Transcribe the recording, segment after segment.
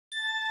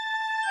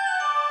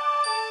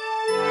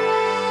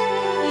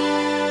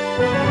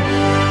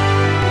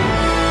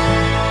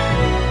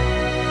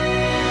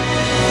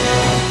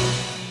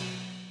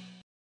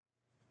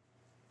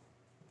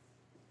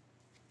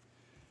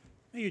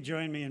Will you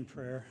join me in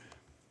prayer?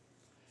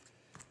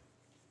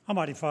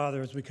 Almighty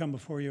Father, as we come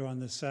before you on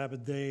this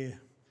Sabbath day,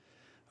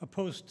 a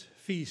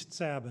post-feast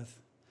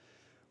Sabbath,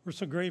 we're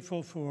so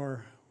grateful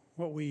for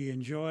what we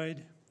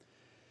enjoyed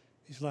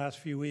these last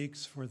few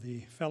weeks, for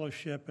the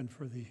fellowship and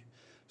for the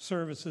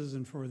services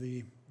and for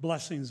the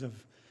blessings of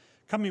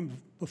coming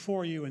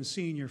before you and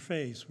seeing your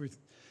face. We're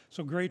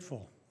so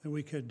grateful that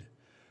we could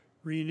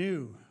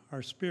renew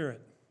our spirit.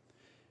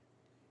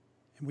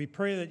 And we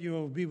pray that you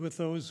will be with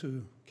those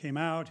who came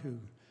out, who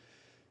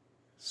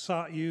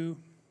sought you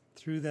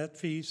through that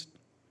feast,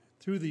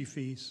 through the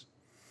feast,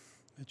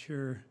 that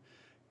your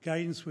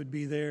guidance would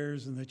be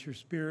theirs and that your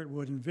spirit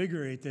would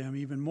invigorate them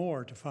even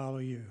more to follow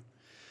you.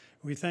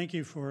 We thank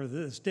you for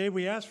this day.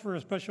 We ask for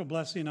a special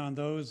blessing on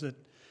those that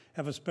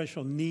have a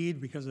special need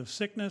because of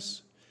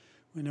sickness.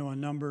 We know a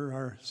number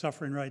are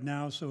suffering right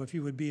now, so if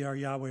you would be our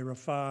Yahweh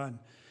Rapha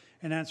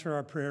and answer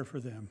our prayer for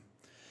them.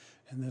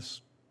 And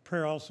this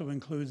prayer also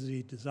includes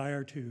the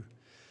desire to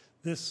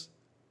this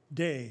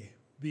day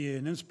be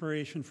an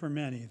inspiration for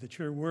many, that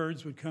your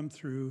words would come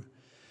through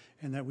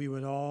and that we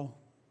would all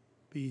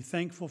be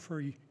thankful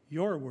for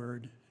your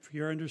word, for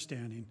your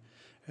understanding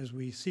as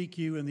we seek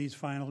you in these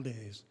final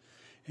days.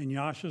 In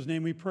Yahshua's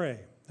name we pray.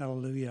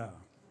 Hallelujah.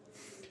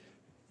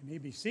 You may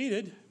be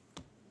seated.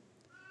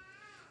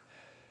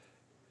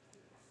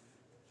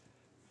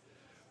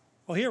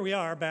 Well, here we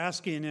are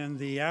basking in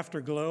the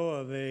afterglow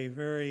of a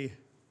very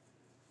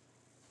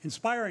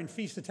inspiring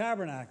Feast of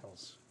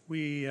Tabernacles.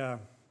 We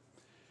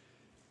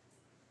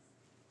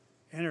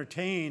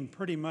entertained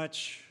pretty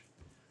much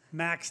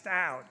maxed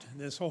out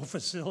this whole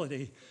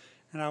facility,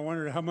 and I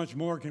wondered how much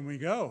more can we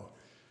go.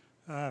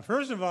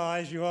 First of all,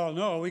 as you all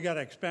know, we got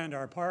to expand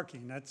our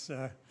parking. That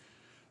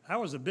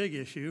was a big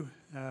issue.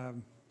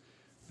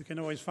 We can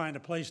always find a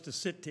place to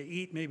sit to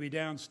eat, maybe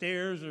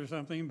downstairs or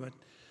something, but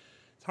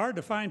it's hard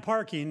to find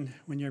parking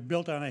when you're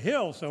built on a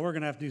hill, so we're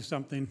going to have to do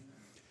something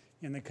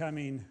in the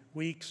coming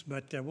weeks,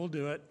 but we'll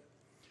do it.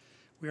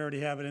 We already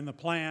have it in the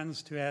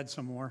plans to add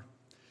some more.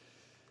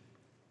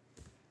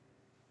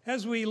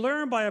 As we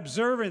learn by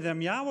observing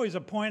them, Yahweh's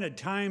appointed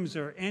times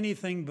are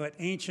anything but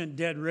ancient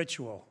dead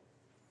ritual.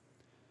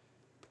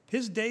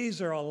 His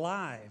days are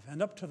alive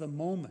and up to the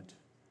moment.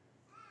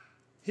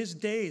 His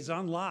days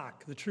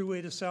unlock the true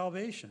way to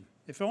salvation.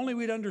 If only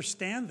we'd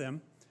understand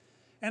them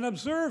and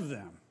observe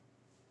them.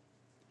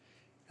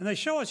 And they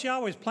show us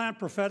Yahweh's plan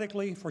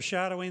prophetically,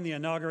 foreshadowing the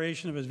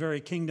inauguration of his very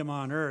kingdom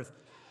on earth,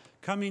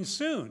 coming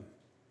soon.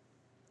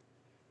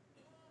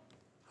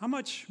 How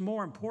much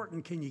more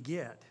important can you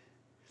get?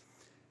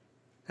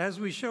 As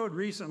we showed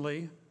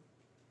recently,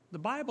 the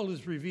Bible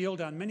is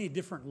revealed on many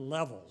different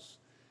levels.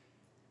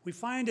 We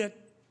find it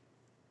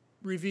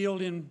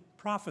revealed in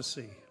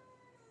prophecy.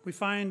 We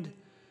find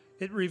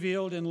it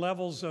revealed in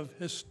levels of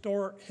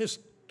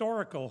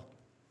historical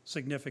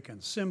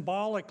significance,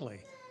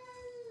 symbolically,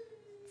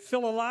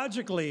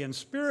 philologically, and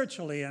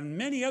spiritually, and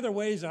many other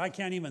ways that I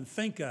can't even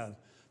think of.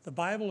 The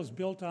Bible is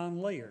built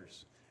on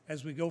layers.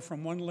 As we go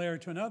from one layer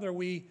to another,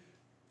 we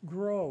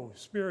grow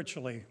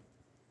spiritually.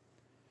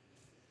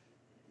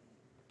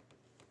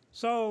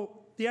 So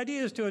the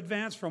idea is to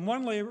advance from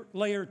one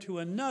layer to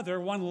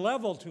another, one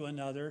level to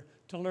another,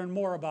 to learn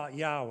more about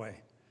Yahweh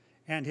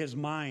and his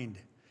mind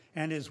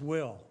and his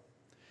will.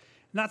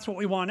 And that's what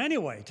we want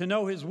anyway, to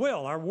know his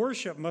will. Our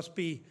worship must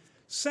be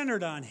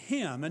centered on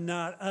him and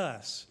not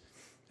us,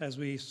 as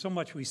so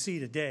much we see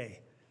today.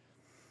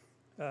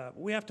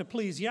 We have to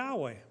please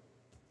Yahweh,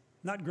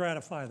 not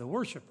gratify the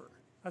worshiper.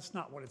 That's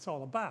not what it's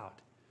all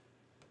about.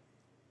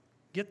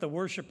 Get the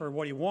worshiper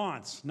what he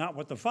wants, not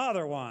what the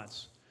Father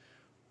wants.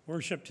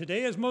 Worship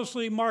today is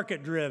mostly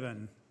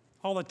market-driven.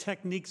 All the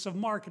techniques of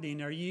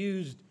marketing are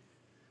used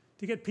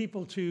to get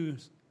people to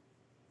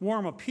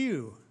warm a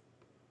pew.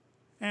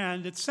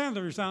 And it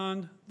centers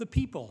on the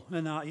people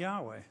and not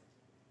Yahweh.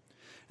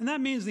 And that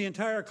means the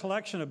entire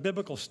collection of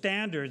biblical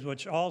standards,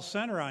 which all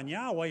center on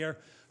Yahweh, are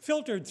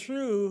filtered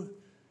through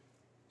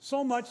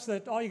so much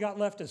that all you got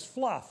left is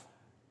fluff.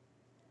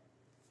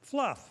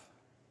 Fluff.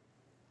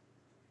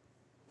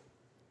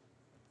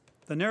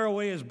 The narrow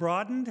way is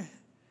broadened,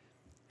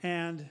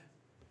 and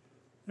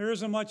there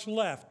isn't much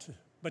left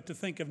but to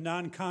think of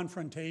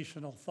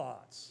non-confrontational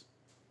thoughts,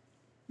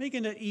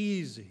 making it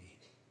easy,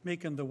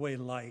 making the way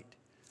light.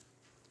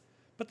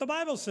 But the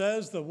Bible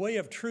says the way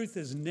of truth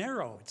is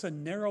narrow. It's a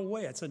narrow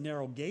way. It's a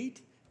narrow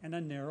gate and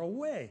a narrow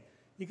way.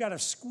 You got to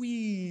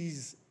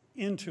squeeze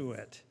into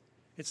it.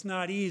 It's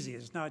not easy.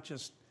 It's not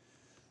just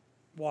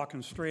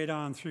walking straight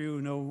on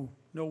through, no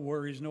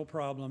worries, no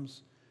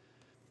problems.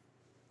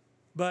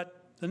 But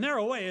the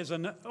narrow way is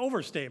an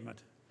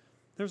overstatement.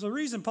 There's a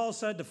reason Paul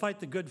said to fight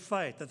the good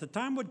fight, that the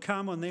time would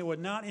come when they would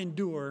not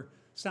endure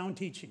sound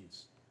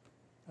teachings.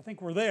 I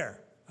think we're there.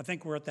 I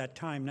think we're at that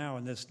time now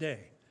in this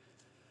day.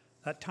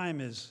 That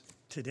time is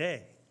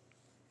today.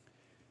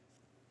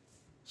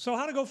 So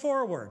how to go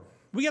forward?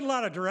 We get a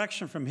lot of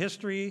direction from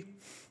history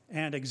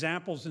and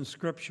examples in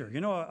Scripture.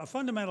 You know, a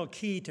fundamental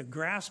key to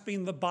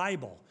grasping the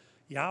Bible,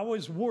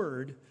 Yahweh's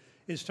Word,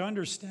 is to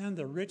understand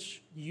the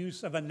rich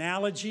use of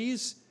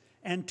analogies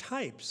and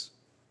types.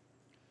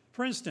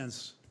 For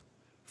instance,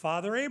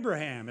 Father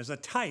Abraham is a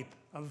type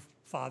of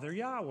Father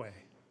Yahweh.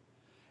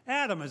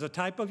 Adam is a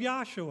type of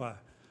Yahshua.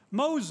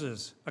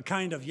 Moses, a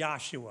kind of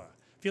Yahshua.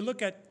 If you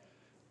look at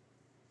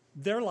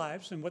their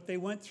lives and what they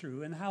went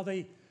through and how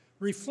they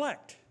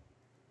reflect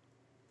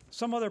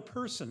some other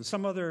person,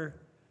 some other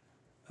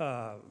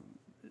Yahweh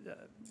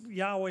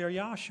or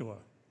Yahshua.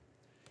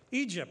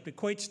 Egypt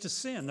equates to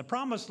sin. The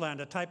Promised Land,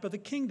 a type of the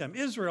kingdom.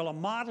 Israel, a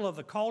model of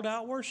the called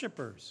out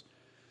worshipers,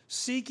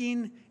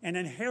 seeking an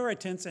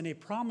inheritance in a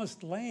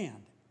promised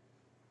land.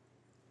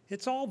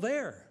 It's all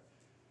there.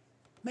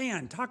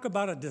 Man, talk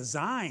about a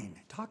design.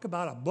 Talk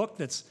about a book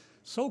that's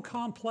so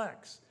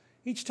complex.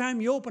 Each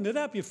time you open it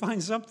up, you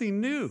find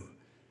something new.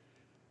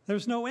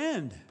 There's no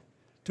end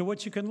to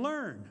what you can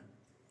learn.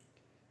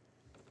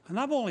 And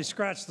I've only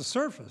scratched the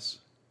surface.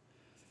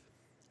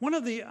 One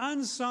of the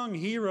unsung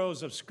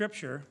heroes of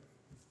Scripture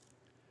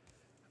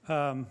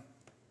that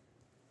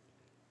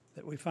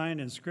we find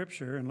in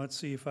Scripture, and let's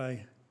see if no,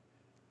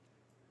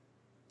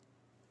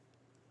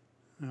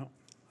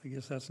 I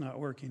guess that's not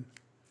working.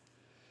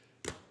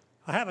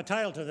 I have a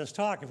title to this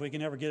talk if we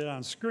can ever get it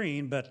on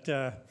screen, but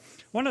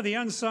one of the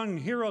unsung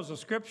heroes of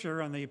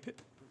Scripture on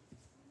it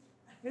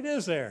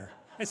is there.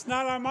 It's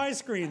not on my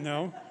screen,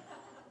 though.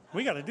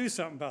 We got to do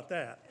something about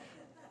that.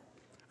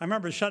 I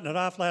remember shutting it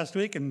off last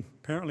week, and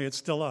apparently it's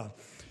still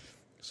off.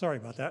 Sorry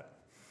about that.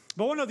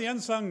 But one of the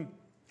unsung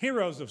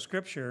heroes of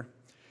Scripture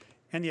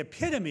and the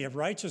epitome of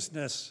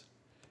righteousness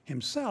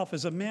himself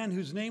is a man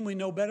whose name we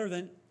know better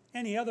than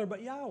any other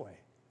but Yahweh.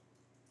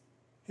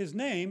 His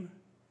name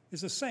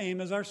is the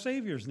same as our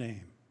Savior's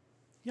name,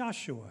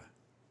 Yahshua.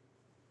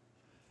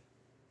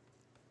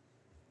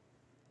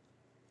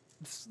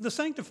 The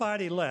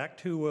sanctified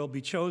elect who will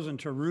be chosen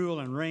to rule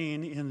and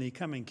reign in the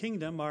coming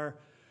kingdom are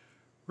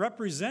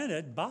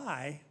represented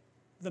by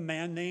the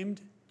man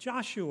named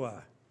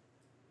Joshua.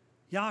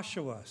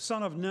 Yahshua,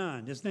 son of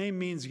Nun. His name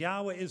means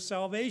Yahweh is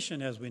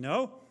salvation, as we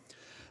know.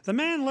 The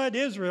man led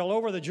Israel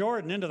over the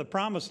Jordan into the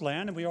Promised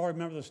Land, and we all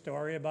remember the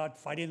story about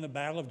fighting the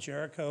Battle of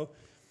Jericho,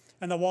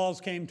 and the walls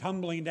came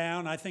tumbling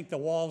down. I think the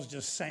walls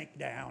just sank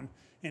down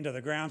into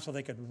the ground so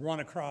they could run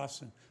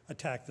across and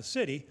attack the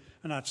city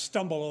and not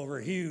stumble over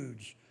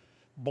huge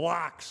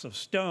blocks of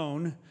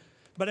stone.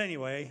 But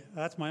anyway,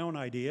 that's my own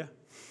idea.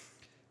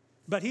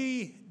 But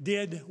he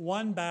did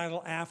one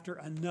battle after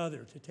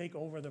another to take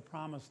over the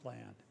Promised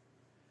Land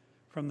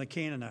from the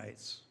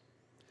Canaanites.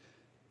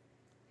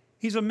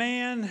 He's a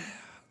man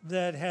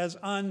that has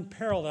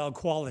unparalleled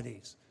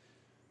qualities,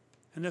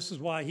 and this is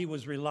why he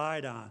was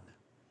relied on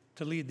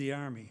to lead the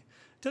army.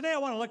 Today I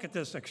want to look at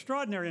this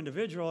extraordinary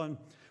individual and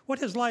what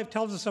his life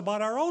tells us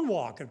about our own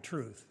walk of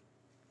truth.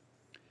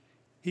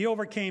 He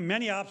overcame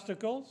many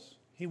obstacles.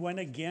 He went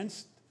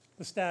against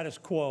the status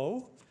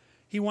quo.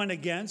 He went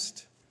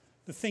against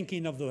the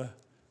thinking of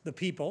the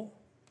people.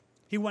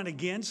 He went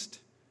against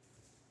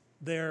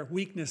their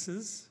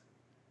weaknesses.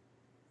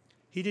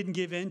 He didn't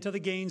give in to the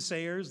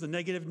gainsayers, the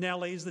negative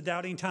Nellies, the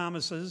doubting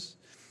Thomases.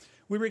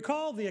 We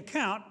recall the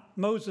account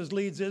Moses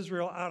leads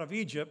Israel out of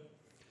Egypt.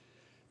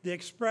 The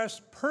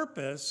express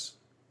purpose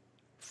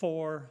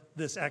for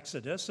this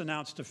exodus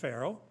announced to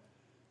Pharaoh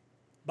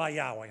by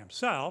Yahweh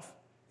himself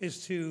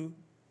is to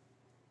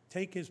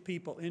take his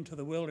people into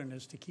the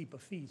wilderness to keep a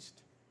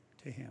feast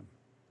to him,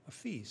 a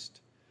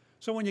feast.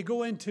 So when you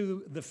go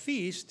into the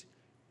feast,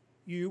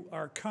 you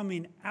are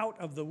coming out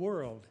of the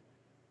world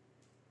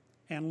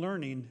and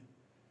learning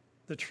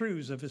the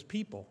truths of his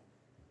people.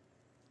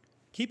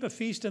 Keep a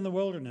feast in the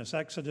wilderness,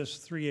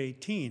 Exodus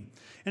 3:18.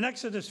 In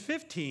Exodus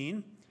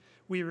 15,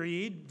 we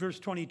read, verse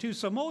 22,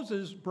 so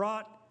Moses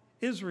brought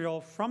Israel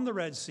from the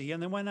Red Sea,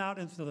 and they went out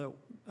into the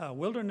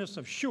wilderness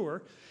of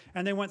Shur,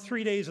 and they went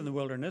 3 days in the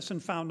wilderness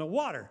and found no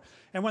water.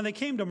 And when they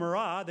came to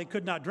Marah, they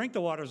could not drink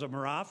the waters of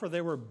Marah, for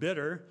they were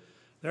bitter.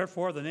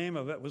 Therefore, the name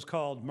of it was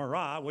called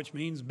Marah, which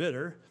means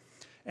bitter.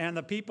 And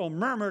the people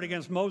murmured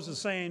against Moses,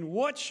 saying,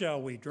 what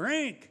shall we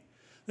drink?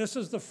 This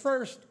is the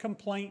first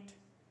complaint,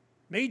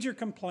 major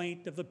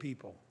complaint of the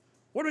people.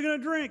 What are we going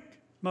to drink,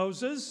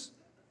 Moses?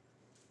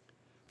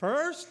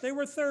 First, they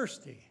were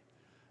thirsty.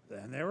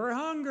 Then they were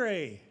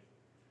hungry.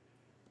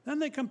 Then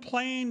they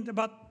complained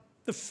about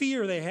the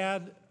fear they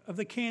had of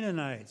the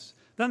Canaanites.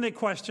 Then they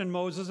questioned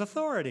Moses'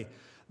 authority.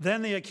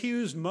 Then they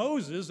accused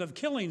Moses of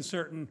killing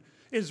certain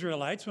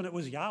Israelites when it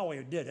was Yahweh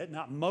who did it,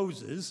 not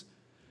Moses.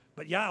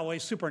 But Yahweh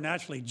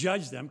supernaturally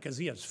judged them because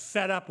he was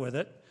fed up with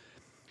it.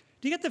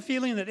 Do you get the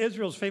feeling that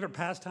Israel's favorite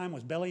pastime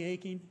was belly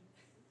aching?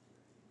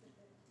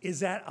 Is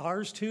that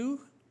ours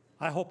too?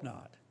 I hope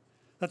not.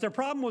 That their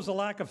problem was a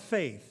lack of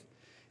faith.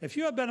 If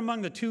you had been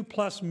among the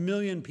 2+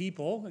 million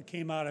people that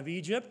came out of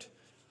Egypt,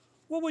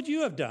 what would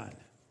you have done?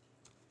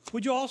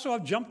 Would you also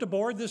have jumped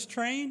aboard this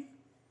train?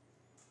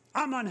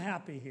 I'm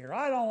unhappy here.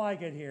 I don't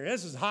like it here.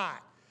 This is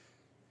hot.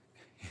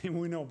 And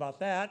we know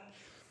about that.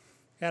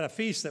 Had a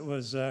feast that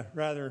was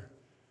rather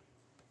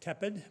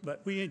tepid,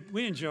 but we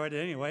enjoyed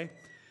it anyway.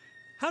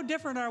 How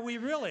different are we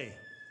really?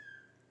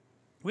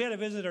 We had a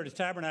visitor to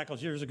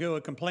Tabernacles years ago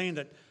who complained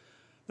that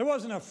There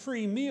wasn't a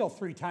free meal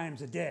 3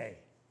 times a day.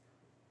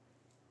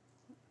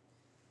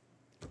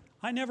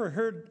 I never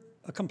heard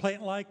a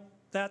complaint like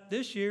that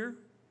this year.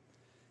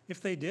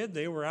 If they did,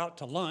 they were out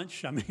to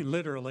lunch, I mean,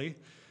 literally,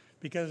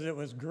 because it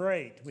was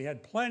great. We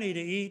had plenty to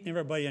eat, and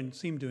everybody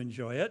seemed to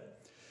enjoy it.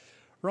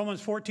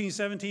 Romans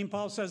 14:17,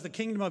 Paul says, the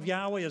kingdom of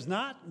Yahweh is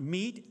not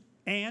meat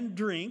and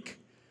drink,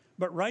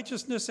 but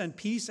righteousness and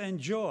peace and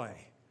joy.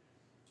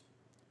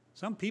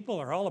 Some people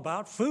are all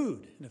about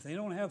food, and if they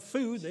don't have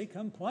food, they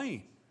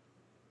complain.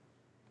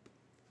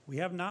 We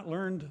have not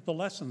learned the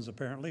lessons,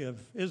 apparently,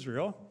 of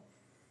Israel.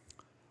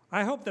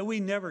 I hope that we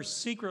never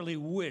secretly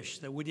wish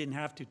that we didn't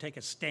have to take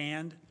a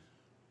stand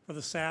for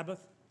the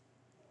Sabbath,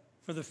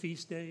 for the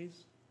feast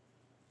days.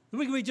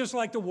 We could be just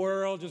like the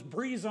world, just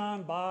breeze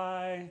on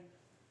by.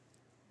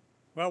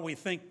 Well, we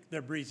think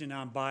they're breezing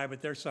on by,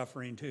 but they're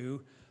suffering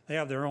too. They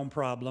have their own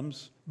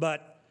problems.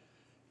 But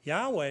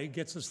Yahweh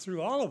gets us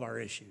through all of our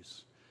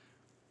issues.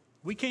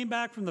 We came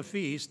back from the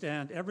feast,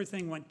 and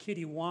everything went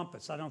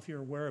kitty-wampus. I don't know if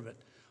you're aware of it.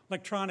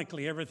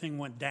 Electronically, everything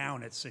went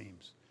down, it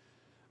seems.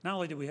 Not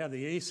only did we have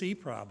the AC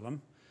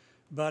problem,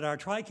 but our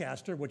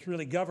TriCaster, which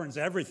really governs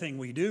everything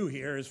we do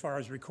here as far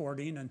as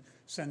recording and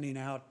sending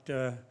out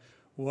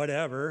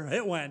whatever,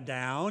 it went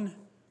down,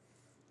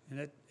 and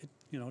it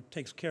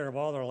takes care of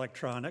all our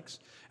electronics.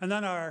 And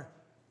then our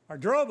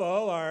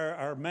Drobo,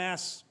 our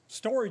mass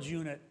storage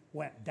unit,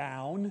 went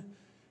down.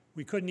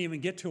 We couldn't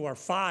even get to our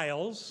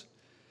files.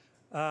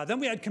 Then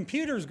we had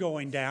computers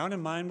going down,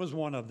 and mine was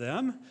one of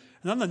them.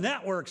 And then the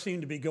network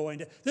seemed to be going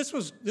down. This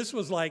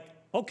was like,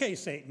 okay,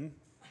 Satan,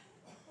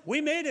 we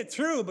made it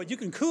through, but you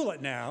can cool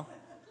it now.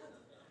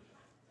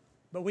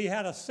 But we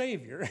had a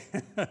Savior,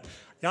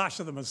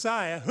 Yahshua the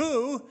Messiah,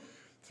 who,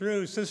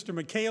 through Sister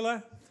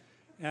Michaela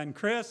and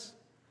Chris,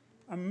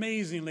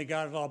 amazingly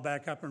got it all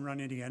back up and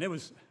running again.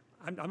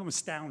 I'm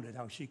astounded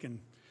how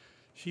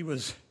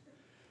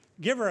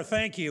give her a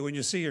thank you when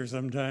you see her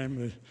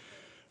sometime.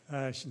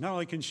 Not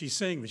only can she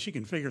sing, but she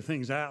can figure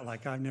things out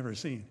like I've never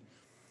seen.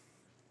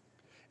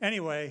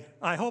 Anyway,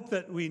 I hope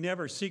that we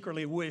never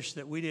secretly wish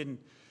that we didn't,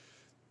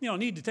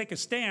 need to take a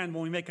stand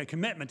when we make a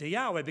commitment to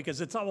Yahweh, because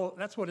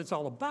that's what it's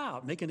all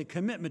about, making a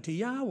commitment to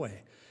Yahweh.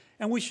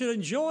 And we should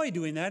enjoy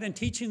doing that and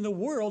teaching the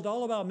world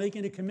all about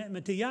making a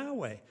commitment to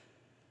Yahweh.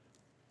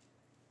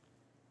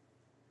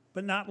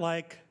 But not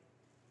like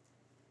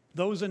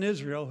those in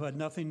Israel who had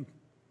nothing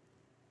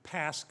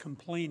past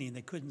complaining.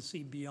 They couldn't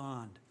see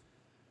beyond.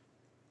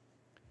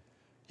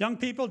 Young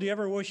people, do you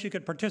ever wish you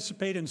could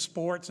participate in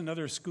sports and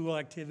other school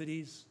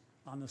activities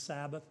on the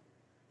Sabbath?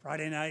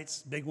 Friday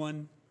nights, big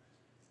one.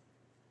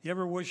 You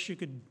ever wish you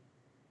could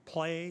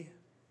play?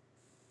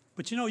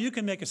 But you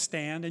can make a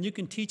stand and you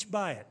can teach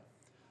by it.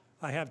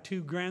 I have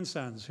 2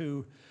 grandsons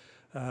who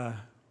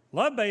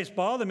love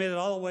baseball. They made it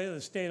all the way to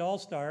the state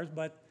all-stars,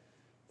 but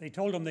they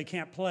told them they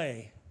can't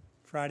play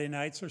Friday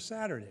nights or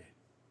Saturday.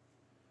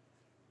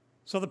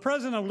 So the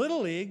president of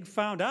Little League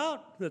found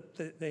out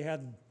that they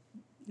had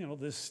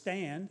this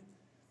stand,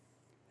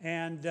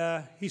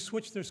 and he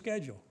switched their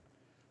schedule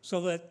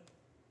so that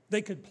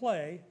they could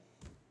play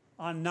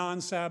on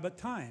non-Sabbath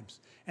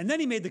times. And then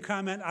he made the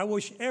comment, I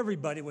wish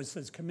everybody was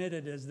as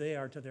committed as they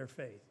are to their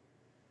faith.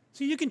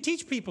 See, you can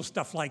teach people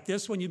stuff like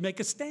this when you make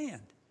a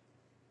stand.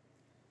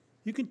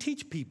 You can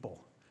teach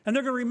people, and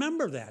they're going to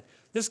remember that.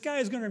 This guy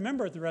is going to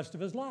remember it the rest of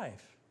his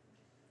life.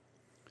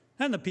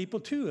 And the people,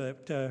 too,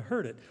 that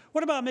heard it.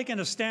 What about making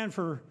a stand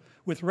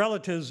with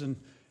relatives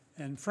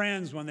and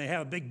friends when they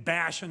have a big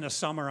bash in the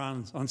summer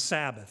on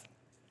Sabbath?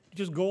 You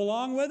just go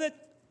along with it?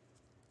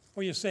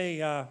 Or you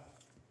say,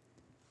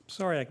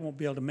 sorry, I won't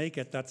be able to make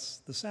it. That's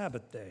the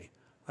Sabbath day.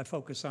 I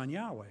focus on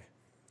Yahweh.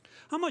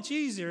 How much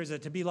easier is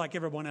it to be like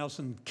everyone else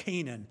in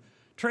Canaan?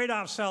 Trade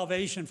off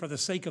salvation for the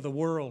sake of the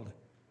world.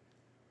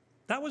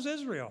 That was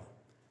Israel.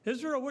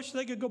 Israel wished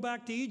they could go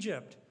back to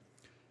Egypt.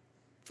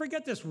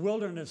 Forget this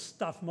wilderness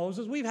stuff,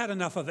 Moses. We've had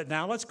enough of it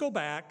now. Let's go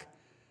back.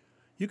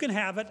 You can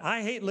have it.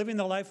 I hate living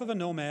the life of a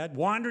nomad,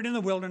 wandered in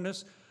the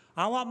wilderness.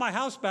 I want my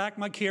house back,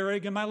 my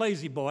Keurig, and my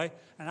lazy boy.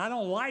 And I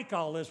don't like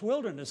all this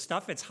wilderness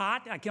stuff. It's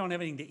hot. I don't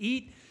have anything to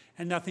eat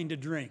and nothing to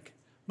drink.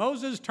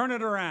 Moses, turn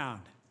it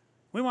around.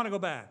 We want to go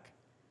back.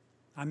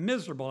 I'm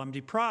miserable. I'm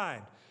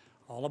deprived.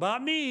 All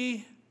about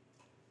me.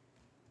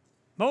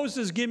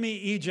 Moses, give me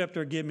Egypt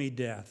or give me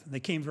death. And they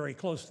came very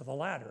close to the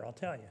latter, I'll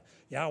tell you.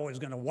 Yahweh is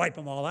going to wipe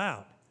them all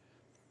out.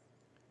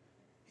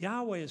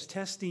 Yahweh is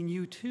testing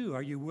you too.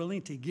 Are you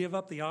willing to give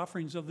up the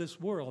offerings of this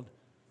world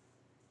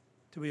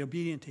to be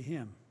obedient to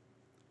him?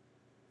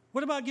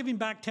 What about giving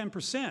back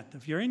 10%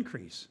 of your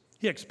increase?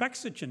 He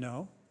expects it,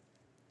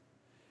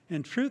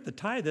 In truth, the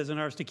tithe isn't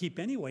ours to keep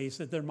anyway. He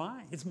said, they're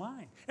mine. It's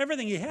mine.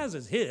 Everything he has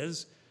is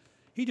his.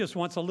 He just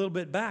wants a little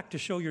bit back to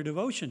show your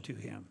devotion to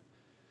him.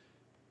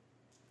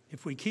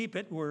 If we keep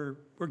it, we're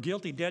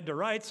guilty, dead to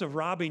rights of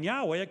robbing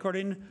Yahweh,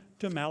 according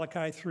to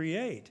Malachi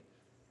 3:8.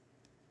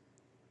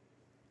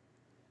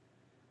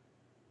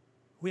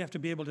 We have to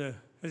be able to,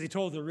 as he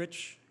told the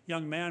rich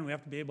young man, we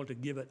have to be able to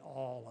give it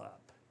all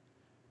up.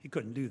 He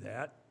couldn't do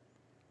that.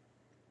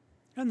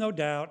 And no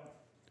doubt,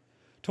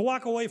 To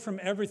walk away from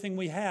everything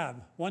we have.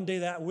 One day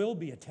that will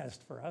be a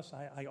test for us.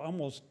 I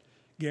almost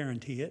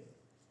guarantee it.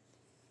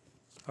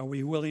 Are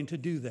we willing to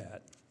do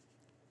that?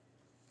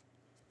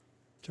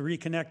 To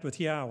reconnect with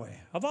Yahweh.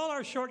 Of all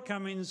our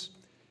shortcomings,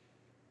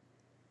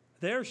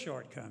 their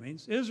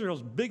shortcomings,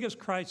 Israel's biggest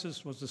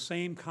crisis was the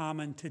same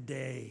common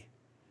today.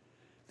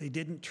 They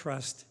didn't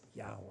trust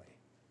Yahweh.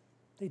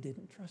 They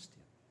didn't trust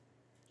him.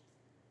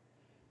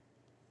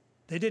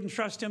 They didn't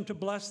trust him to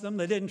bless them.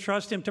 They didn't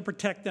trust him to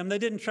protect them. They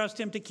didn't trust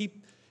him to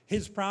keep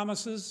his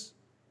promises.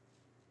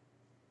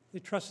 They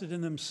trusted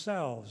in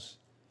themselves.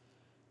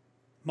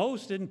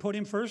 Most didn't put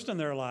him first in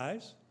their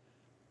lives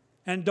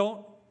and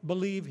don't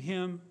believe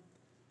him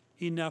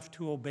enough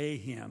to obey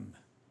him.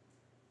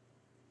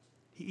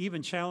 He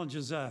even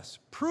challenges us,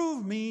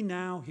 prove me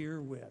now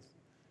herewith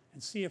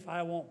and see if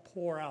I won't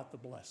pour out the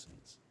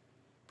blessings.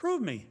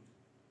 Prove me.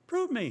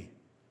 Prove me.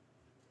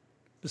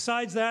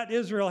 Besides that,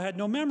 Israel had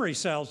no memory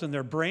cells in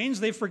their brains.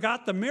 They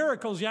forgot the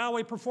miracles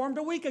Yahweh performed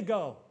a week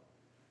ago.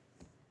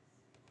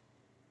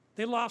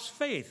 They lost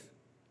faith.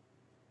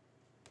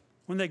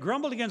 When they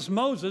grumbled against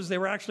Moses, they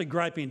were actually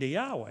griping to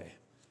Yahweh.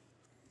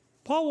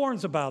 Paul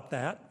warns about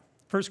that.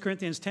 1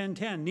 Corinthians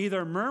 10:10,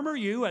 neither murmur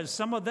you as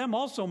some of them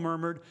also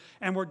murmured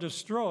and were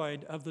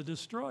destroyed of the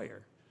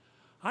destroyer.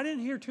 I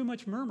didn't hear too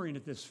much murmuring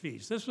at this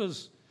feast. This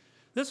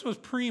was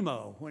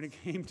primo when it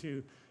came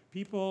to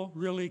people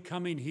really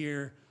coming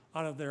here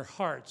out of their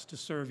hearts to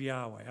serve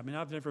Yahweh. I mean,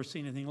 I've never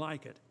seen anything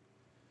like it.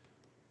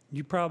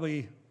 You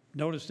probably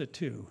noticed it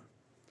too.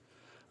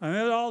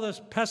 Amid all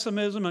this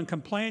pessimism and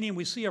complaining,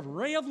 we see a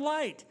ray of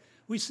light.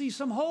 We see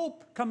some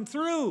hope come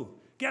through.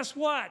 Guess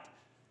what?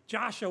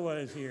 Joshua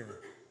is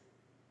here.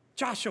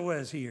 Joshua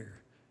is here.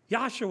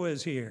 Yahshua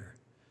is here.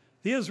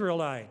 The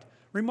Israelite,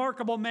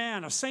 remarkable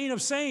man, a saint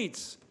of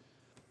saints,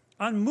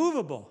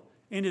 unmovable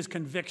in his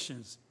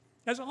convictions,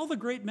 as all the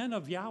great men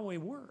of Yahweh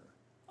were.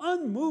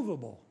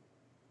 Unmovable.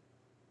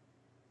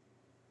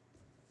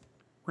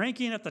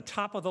 Ranking at the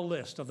top of the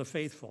list of the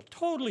faithful,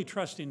 totally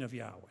trusting of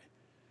Yahweh.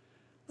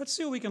 Let's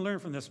see what we can learn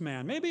from this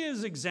man. Maybe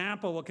his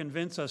example will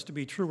convince us to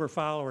be truer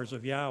followers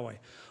of Yahweh.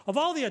 Of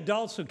all the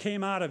adults who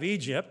came out of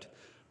Egypt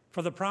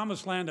for the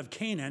promised land of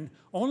Canaan,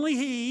 only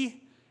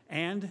he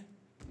and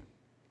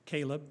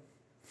Caleb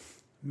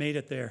made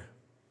it there.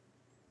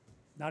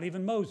 Not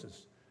even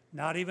Moses,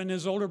 not even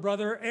his older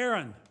brother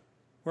Aaron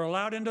were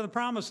allowed into the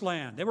promised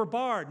land. They were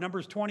barred,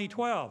 Numbers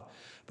 20:12.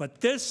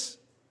 But this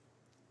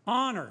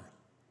honor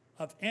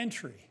of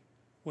entry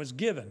was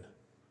given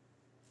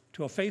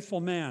to a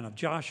faithful man of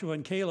Joshua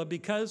and Caleb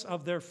because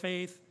of their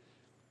faith,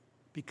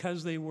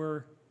 because they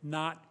were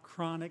not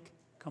chronic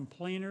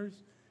complainers,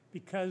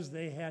 because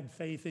they had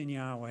faith in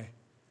Yahweh.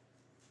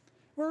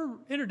 We're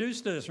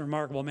introduced to this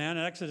remarkable man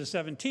in Exodus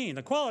 17.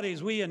 The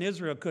qualities we in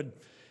Israel could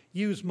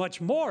use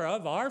much more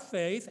of are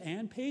faith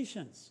and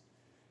patience.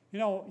 You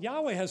know,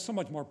 Yahweh has so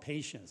much more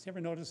patience. You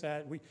ever notice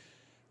that?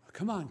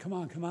 Come on.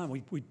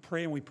 We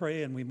pray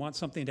and we want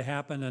something to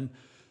happen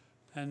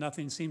and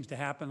nothing seems to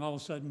happen. All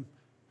of a sudden,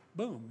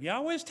 boom.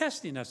 Yahweh is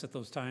testing us at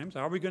those times.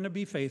 Are we going to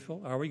be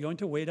faithful? Are we going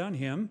to wait on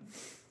him?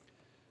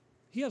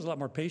 He has a lot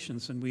more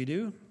patience than we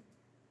do.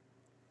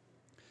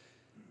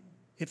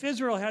 If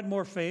Israel had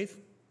more faith,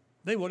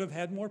 they would have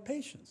had more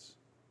patience.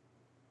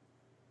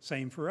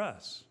 Same for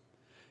us.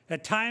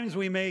 At times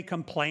we may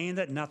complain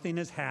that nothing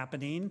is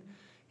happening.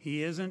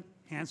 He isn't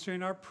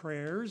answering our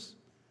prayers.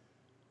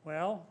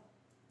 Well,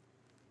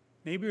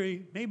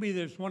 maybe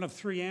there's one of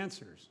three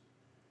answers.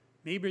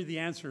 Maybe the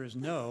answer is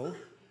no.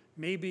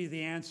 Maybe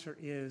the answer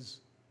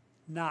is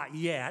not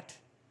yet.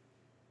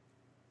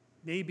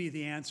 Maybe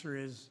the answer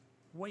is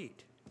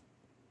wait.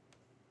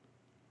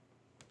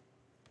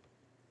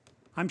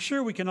 I'm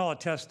sure we can all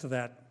attest to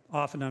that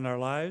often in our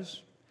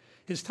lives.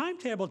 His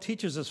timetable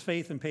teaches us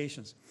faith and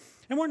patience.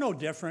 And we're no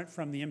different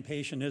from the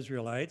impatient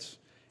Israelites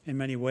in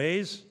many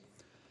ways.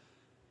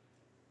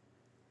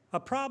 A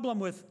problem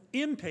with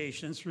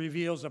impatience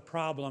reveals a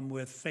problem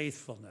with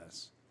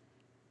faithfulness.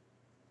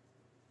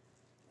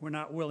 We're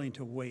not willing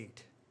to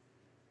wait.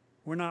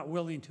 We're not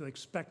willing to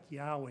expect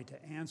Yahweh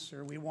to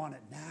answer. We want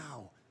it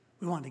now.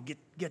 We want to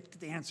get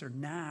the answer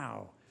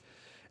now.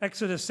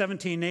 Exodus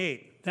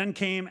 17:8. Then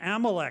came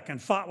Amalek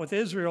and fought with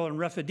Israel in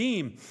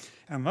Rephidim.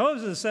 And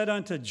Moses said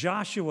unto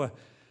Joshua,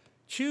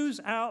 choose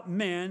out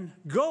men,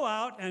 go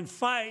out and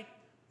fight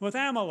with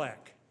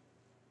Amalek.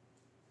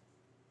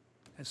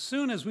 As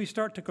soon as we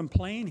start to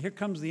complain, here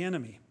comes the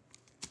enemy.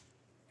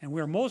 And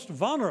we're most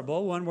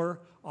vulnerable when we're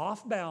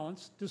off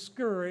balance,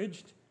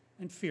 discouraged,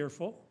 and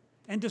fearful,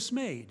 and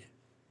dismayed.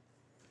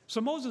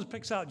 So Moses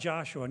picks out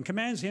Joshua and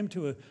commands him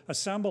to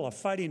assemble a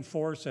fighting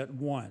force at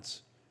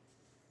once.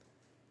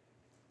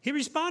 He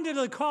responded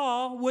to the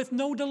call with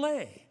no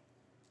delay.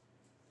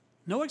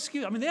 No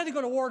excuse. I mean, they had to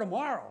go to war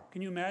tomorrow.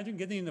 Can you imagine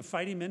getting the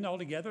fighting men all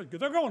together? Because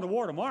they're going to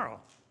war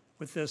tomorrow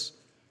with this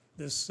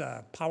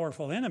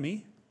powerful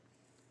enemy.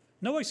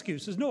 No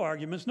excuses, no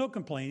arguments, no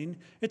complaining.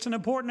 It's an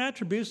important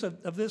attribute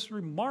of this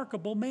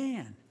remarkable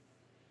man.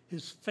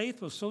 His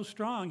faith was so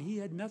strong, he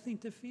had nothing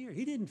to fear.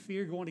 He didn't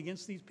fear going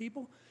against these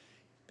people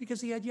Because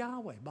he had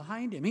Yahweh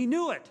behind him. He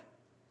knew it.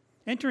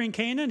 Entering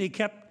Canaan, he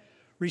kept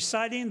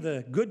reciting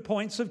the good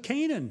points of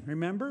Canaan,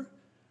 remember?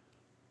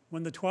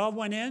 When the 12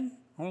 went in,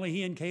 only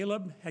he and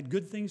Caleb had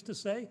good things to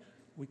say.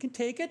 We can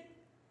take it.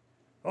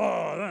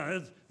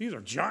 Oh, these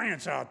are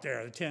giants out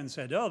there, the 10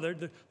 said. Oh,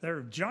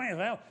 they're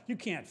giants. You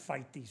can't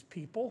fight these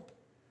people.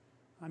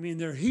 I mean,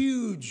 they're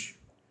huge.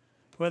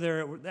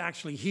 Whether it was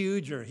actually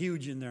huge or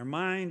huge in their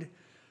mind.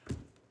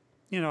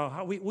 You know,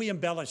 how we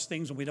embellish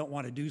things when we don't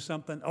want to do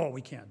something. Oh,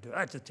 we can't do it.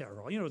 That's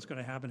terrible. You know what's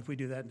going to happen if we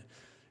do that.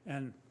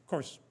 And, of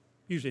course,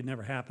 usually it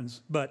never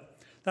happens. But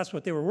that's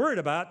what they were worried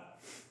about.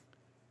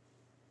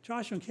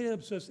 Joshua and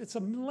Caleb says, it's a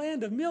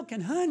land of milk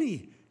and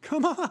honey.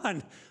 Come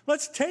on,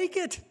 let's take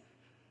it.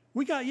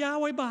 We got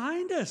Yahweh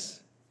behind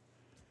us.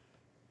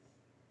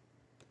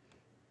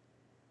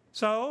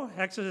 So,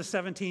 Exodus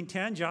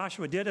 17:10,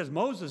 Joshua did as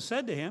Moses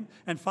said to him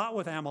and fought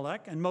with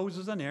Amalek, and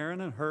Moses and Aaron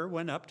and Hur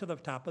went up to the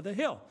top of the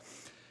hill.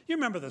 You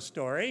remember the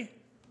story.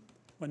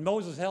 When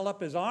Moses held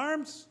up his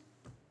arms,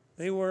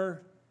 they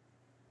were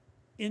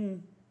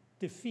in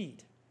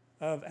defeat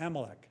of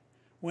Amalek.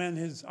 When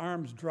his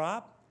arms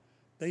dropped,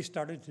 they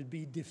started to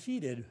be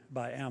defeated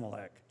by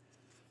Amalek.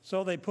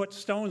 So they put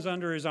stones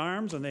under his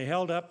arms, and they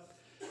held up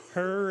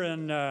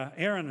Aaron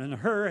and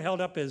Hur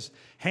held up his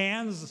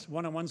hands,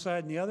 one on one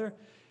side and the other,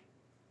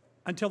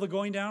 until the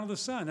going down of the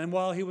sun. And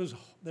while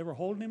they were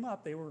holding him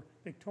up, they were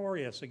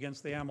victorious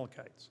against the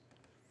Amalekites.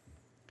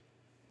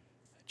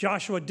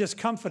 Joshua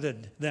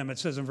discomfited them, it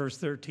says in verse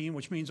 13,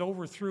 which means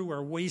overthrew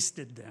or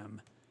wasted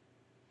them.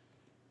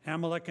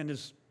 Amalek and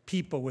his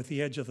people with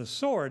the edge of the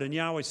sword. And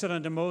Yahweh said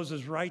unto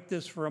Moses, write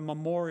this for a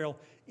memorial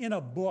in a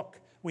book.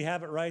 We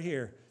have it right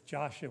here,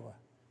 Joshua.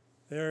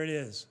 There it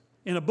is,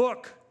 in a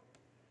book.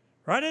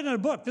 Write it in a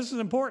book. This is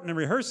important. And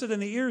rehearse it in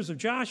the ears of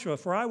Joshua,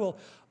 for I will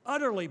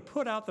utterly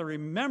put out the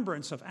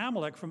remembrance of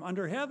Amalek from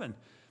under heaven.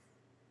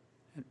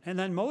 And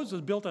then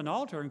Moses built an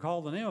altar and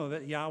called the name of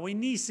it Yahweh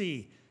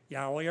Nisi,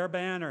 Yahweh our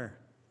banner.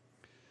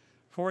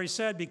 For he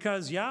said,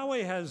 because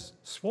Yahweh has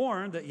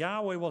sworn that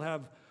Yahweh will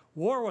have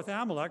war with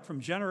Amalek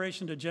from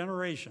generation to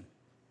generation.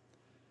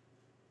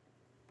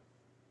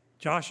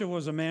 Joshua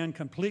was a man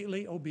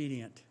completely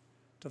obedient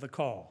to the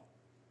call,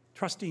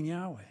 trusting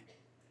Yahweh.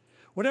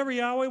 Whatever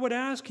Yahweh would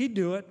ask, he'd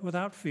do it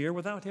without fear,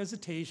 without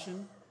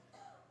hesitation,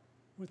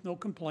 with no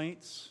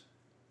complaints.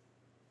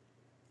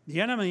 The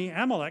enemy,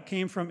 Amalek,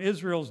 came from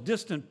Israel's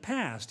distant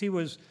past. He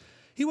was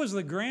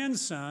the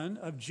grandson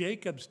of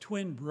Jacob's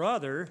twin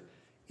brother,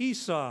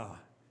 Esau.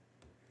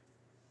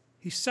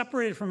 He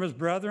separated from his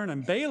brethren,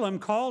 and Balaam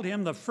called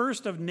him the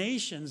first of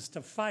nations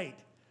to fight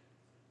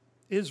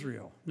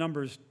Israel,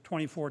 Numbers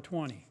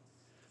 24:20.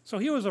 So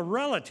he was a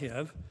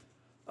relative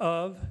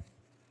of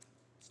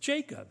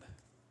Jacob,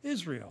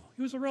 Israel.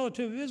 He was a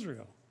relative of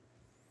Israel.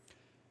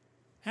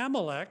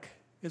 Amalek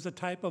is a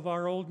type of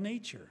our old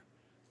nature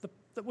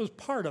that was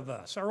part of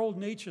us, our old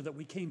nature that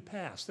we came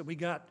past, that we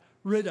got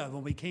rid of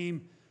when we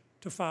came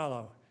to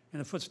follow in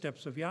the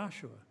footsteps of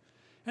Yahshua.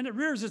 And it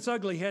rears its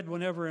ugly head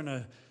whenever in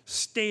a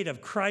state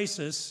of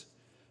crisis,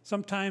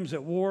 sometimes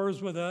at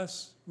wars with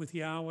us, with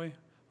Yahweh,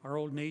 our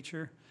old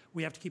nature.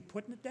 We have to keep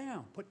putting it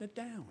down.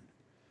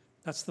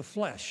 That's the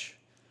flesh.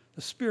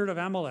 The spirit of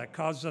Amalek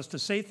causes us to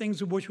say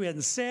things we wish we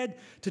hadn't said,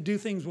 to do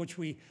things which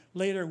we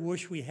later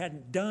wish we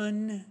hadn't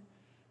done.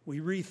 We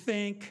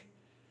rethink.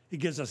 It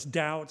gives us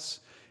doubts.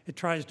 It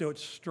tries to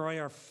destroy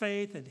our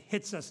faith. It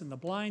hits us in the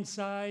blind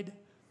side.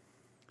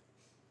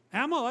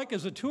 Amalek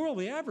is a tool of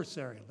the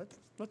adversary.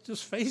 Let's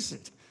just face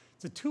it.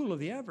 It's a tool of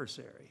the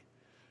adversary.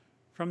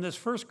 From this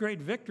first great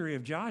victory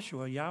of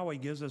Joshua, Yahweh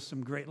gives us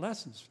some great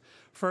lessons.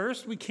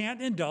 First, we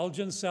can't indulge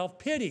in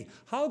self-pity.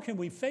 How can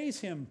we face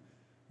him,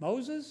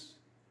 Moses?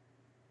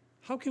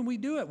 How can we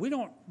do it? We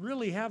don't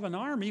really have an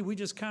army. We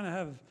just kind of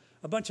have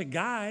a bunch of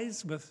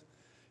guys with,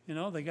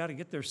 they got to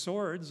get their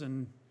swords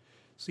and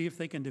see if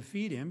they can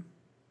defeat him.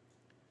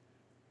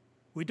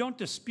 We don't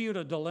dispute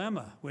a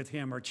dilemma with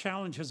him or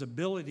challenge his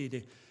ability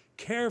to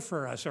care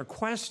for us or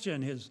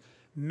question his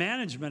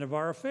management of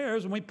our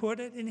affairs when we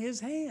put it in his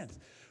hands.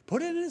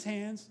 Put it in his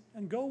hands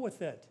and go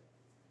with it.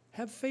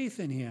 Have faith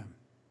in him.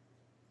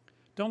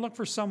 Don't look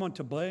for someone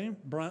to blame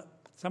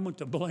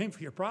for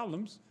your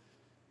problems.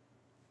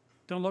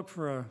 Don't look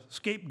for a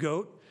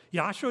scapegoat.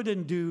 Joshua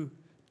didn't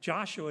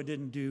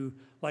do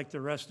like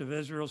the rest of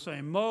Israel,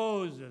 saying,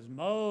 Moses,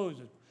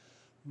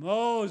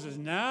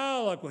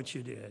 now look what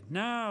you did.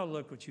 Now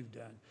look what you've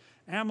done.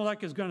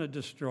 Amalek is going to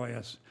destroy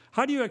us.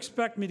 How do you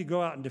expect me to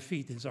go out and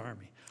defeat his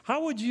army?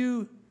 How would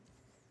you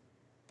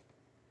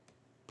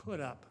put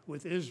up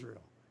with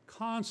Israel?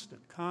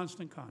 Constant.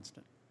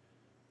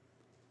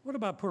 What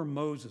about poor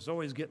Moses,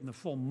 always getting the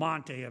full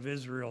Monte of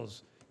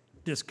Israel's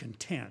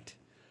discontent?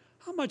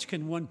 How much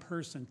can one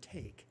person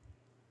take?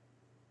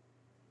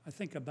 I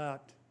think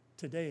about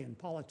today in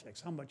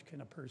politics. How much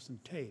can a person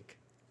take?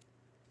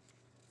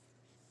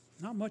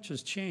 Not much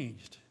has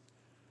changed.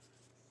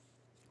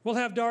 We'll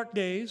have dark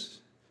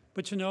days,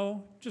 but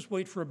just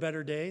wait for a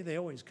better day. They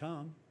always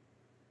come.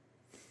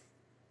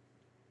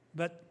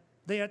 But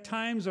they at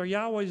times are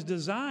Yahweh's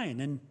design,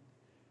 and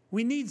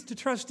We need to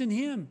trust in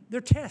him.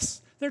 They're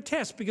tests. They're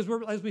tests because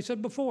as we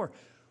said before,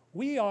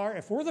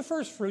 if we're the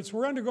first fruits,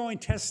 we're undergoing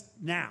tests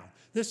now.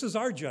 This is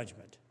our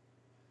judgment.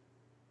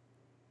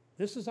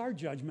 This is our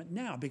judgment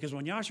now, because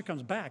when Yahshua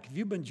comes back, if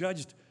you've been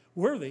judged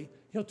worthy,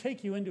 he'll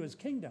take you into his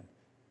kingdom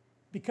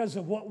because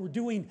of what we're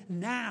doing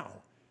now.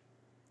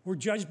 We're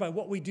judged by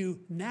what we do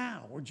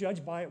now. We're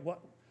judged by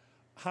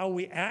how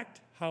we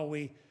act, how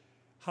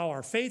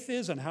our faith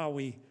is, and how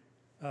we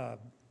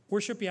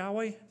worship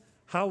Yahweh,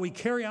 how we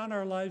carry on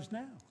our lives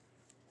now.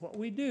 What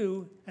we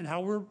do and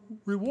how we're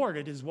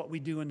rewarded is what we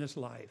do in this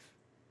life.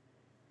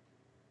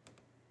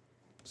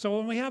 So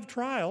when we have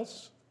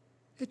trials,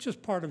 it's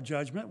just part of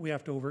judgment we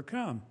have to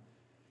overcome.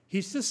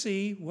 He's to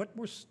see what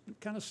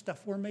kind of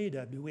stuff we're made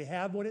of. Do we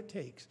have what it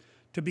takes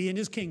to be in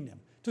his kingdom,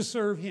 to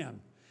serve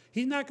him?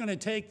 He's not going to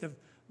take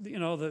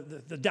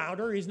the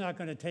doubter. He's not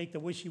going to take the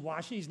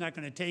wishy-washy. He's not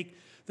going to take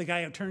the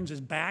guy who turns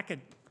his back at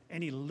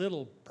any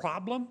little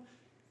problem.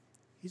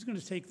 He's going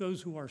to take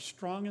those who are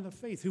strong in the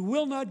faith, who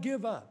will not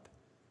give up.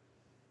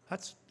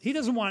 He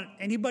doesn't want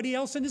anybody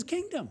else in his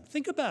kingdom.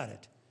 Think about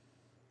it.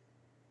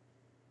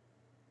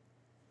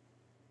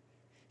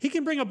 He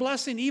can bring a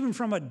blessing even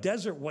from a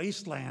desert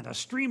wasteland, a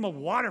stream of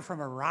water from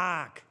a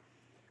rock,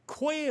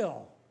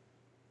 quail,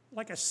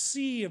 like a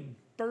sea of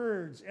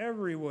birds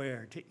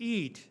everywhere to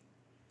eat,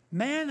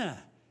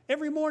 manna.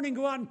 Every morning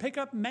go out and pick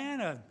up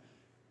manna,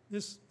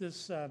 this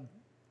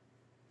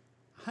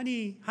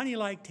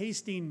honey-like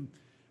tasting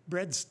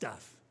bread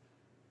stuff.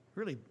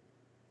 Really,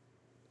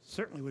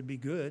 certainly would be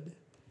good.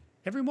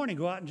 Every morning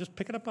go out and just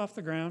pick it up off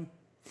the ground.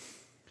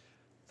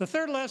 The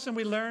third lesson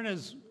we learn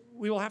is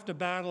we will have to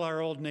battle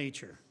our old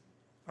nature,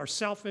 our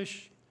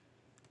selfish,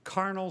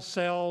 carnal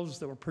selves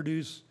that will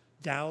produce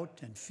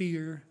doubt and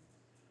fear.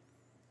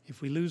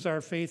 If we lose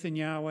our faith in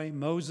Yahweh,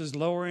 Moses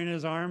lowering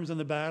his arms in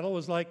the battle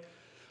was like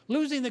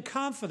losing the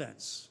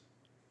confidence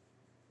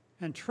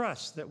and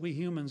trust that we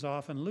humans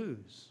often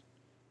lose.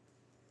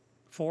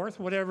 Fourth,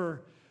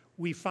 whatever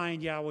we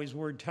find Yahweh's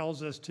word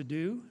tells us to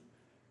do,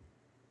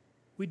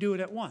 we do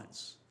it at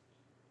once.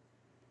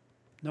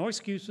 No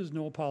excuses,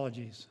 no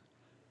apologies.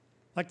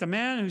 Like the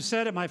man who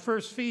said at my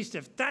first feast,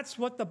 if that's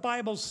what the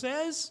Bible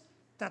says,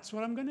 that's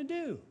what I'm going to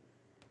do.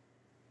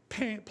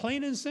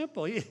 Plain and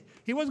simple.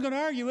 He wasn't going to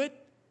argue it.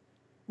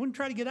 Wouldn't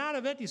try to get out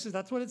of it. He says,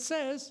 that's what it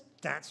says.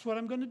 That's what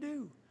I'm going to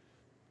do.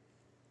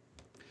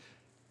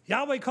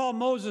 Yahweh called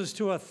Moses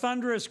to a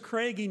thunderous,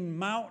 craggy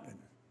mountain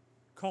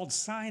called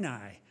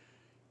Sinai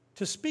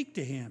to speak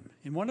to him.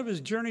 In one of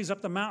his journeys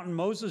up the mountain,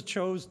 Moses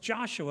chose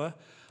Joshua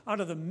out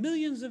of the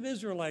millions of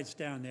Israelites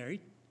down there.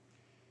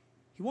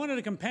 He wanted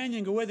a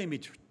companion to go with him.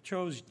 He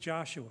chose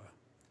Joshua.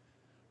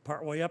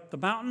 Partway up the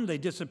mountain, they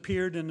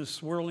disappeared in the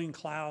swirling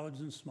clouds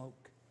and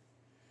smoke.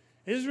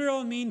 Israel,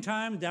 in the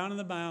meantime, down in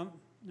the mountain,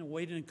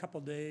 waiting a couple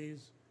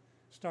days,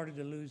 started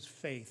to lose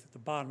faith at the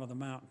bottom of the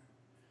mountain.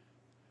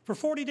 For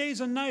 40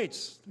 days and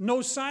nights,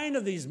 no sign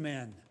of these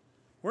men.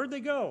 Where'd they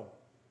go?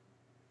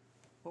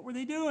 What were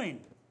they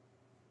doing?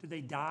 Did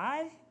they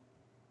die?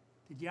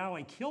 Did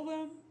Yahweh kill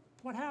them?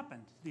 What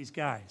happened to these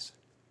guys?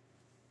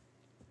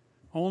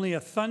 Only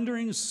a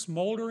thundering,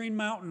 smoldering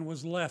mountain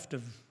was left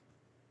of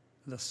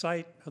the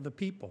sight of the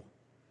people.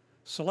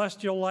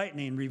 Celestial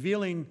lightning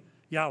revealing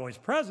Yahweh's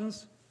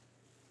presence,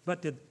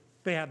 but did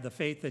they have the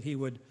faith that he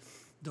would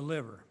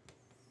deliver?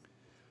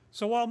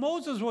 So while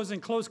Moses was in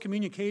close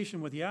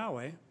communication with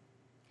Yahweh,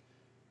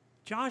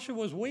 Joshua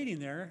was waiting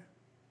there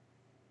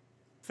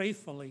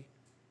faithfully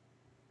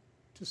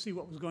to see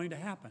what was going to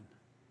happen.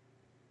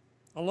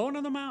 Alone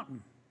on the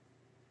mountain.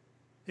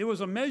 It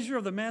was a measure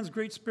of the man's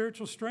great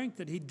spiritual strength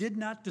that he did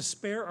not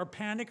despair or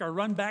panic or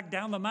run back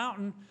down the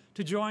mountain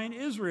to join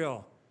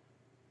Israel.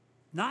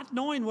 Not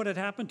knowing what had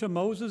happened to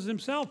Moses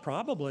himself,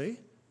 probably.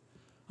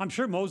 I'm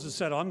sure Moses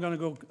said, I'm going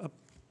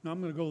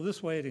to go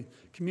this way to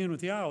commune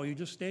with Yahweh. You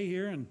just stay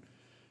here and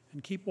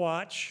keep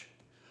watch.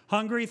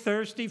 Hungry,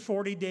 thirsty,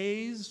 40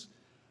 days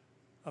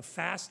of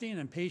fasting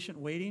and patient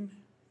waiting,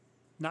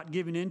 not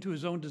giving in to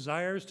his own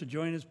desires to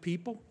join his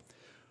people.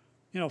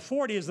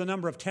 40 is the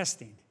number of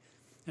testing.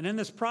 And in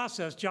this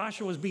process,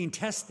 Joshua was being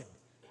tested.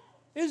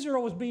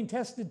 Israel was being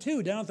tested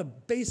too, down at the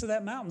base of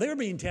that mountain. They were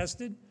being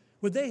tested.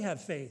 Would they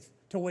have faith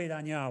to wait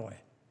on Yahweh?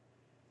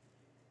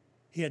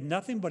 He had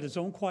nothing but his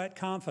own quiet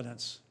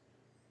confidence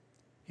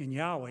in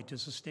Yahweh to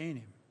sustain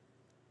him.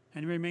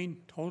 And he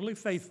remained totally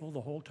faithful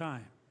the whole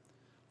time,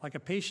 like a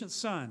patient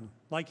son,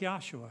 like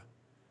Joshua,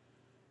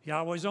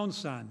 Yahweh's own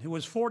son, who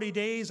was 40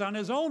 days on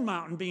his own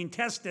mountain being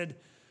tested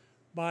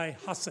by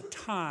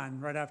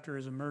Hasatan right after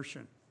his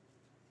immersion.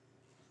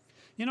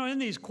 In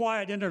these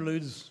quiet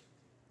interludes,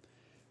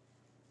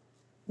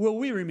 will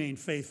we remain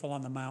faithful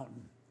on the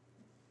mountain?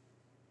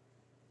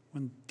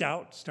 When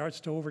doubt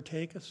starts to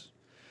overtake us,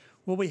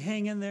 will we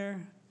hang in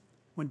there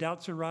when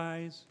doubts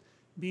arise,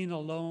 being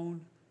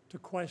alone, to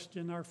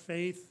question our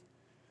faith,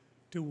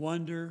 to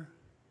wonder,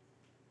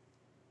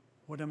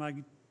 what am I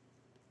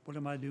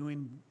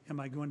doing? Am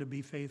I going to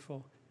be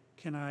faithful?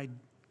 Can I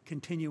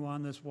continue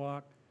on this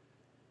walk?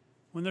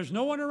 When there's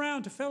no one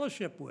around to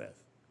fellowship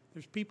with,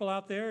 there's people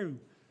out there who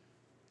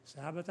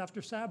Sabbath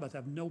after Sabbath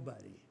of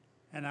nobody.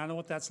 And I know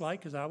what that's like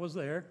because I was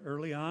there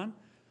early on.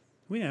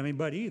 We didn't have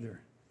anybody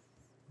either.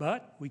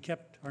 But we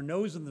kept our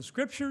nose in the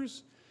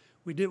scriptures.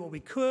 We did what we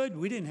could.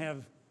 We didn't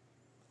have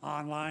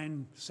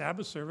online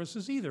Sabbath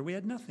services either. We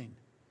had nothing.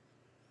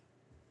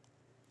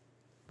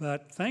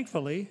 But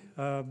thankfully,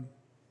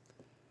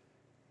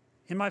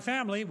 in my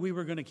family, we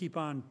were going to keep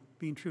on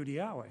being true to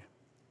Yahweh.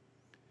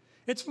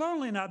 It's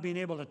lonely not being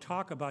able to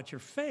talk about your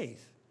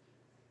faith.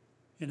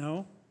 You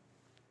know,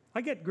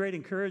 I get great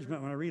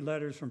encouragement when I read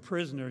letters from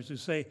prisoners who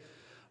say,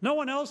 no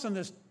one else in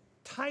this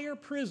entire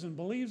prison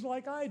believes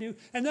like I do.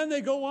 And then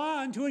they go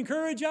on to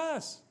encourage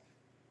us.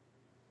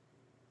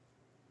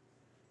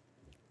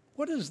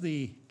 What is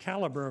the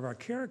caliber of our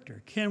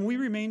character? Can we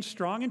remain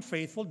strong and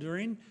faithful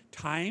during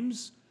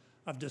times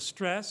of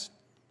distress,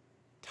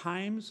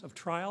 times of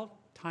trial,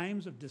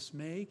 times of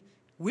dismay?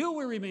 Will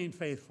we remain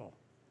faithful?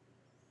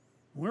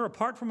 We're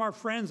apart from our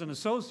friends and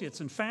associates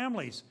and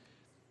families,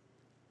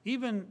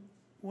 even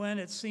when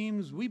it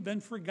seems we've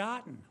been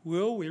forgotten.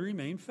 Will we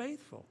remain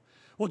faithful?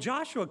 Well,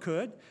 Joshua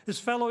could. His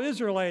fellow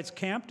Israelites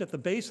camped at the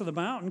base of the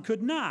mountain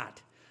could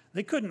not.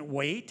 They couldn't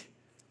wait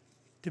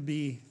to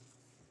be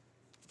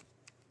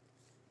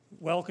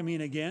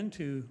welcoming again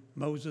to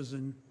Moses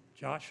and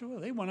Joshua.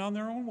 They went on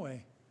their own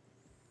way.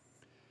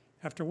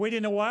 After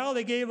waiting a while,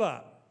 they gave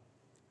up.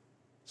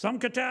 Some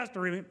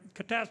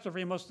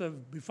catastrophe must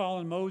have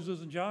befallen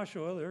Moses and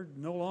Joshua. They're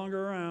no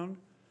longer around.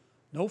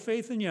 No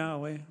faith in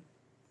Yahweh,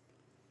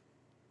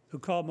 who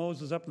called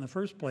Moses up in the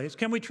first place.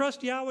 Can we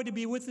trust Yahweh to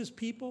be with his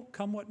people,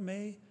 come what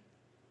may?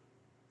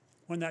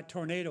 When that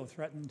tornado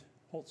threatened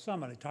Holt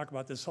Summit, I talk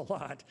about this a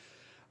lot.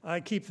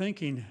 I kept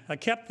thinking,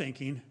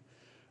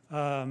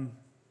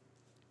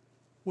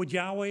 would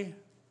Yahweh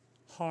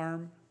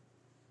harm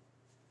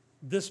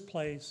this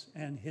place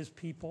and his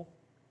people?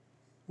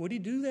 Would he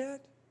do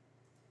that?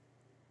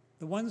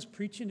 The ones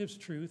preaching his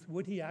truth,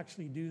 would he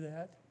actually do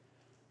that?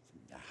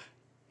 Nah,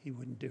 he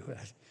wouldn't do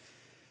it.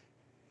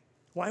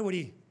 Why would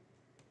he?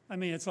 I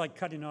mean, it's like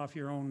cutting off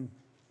your own,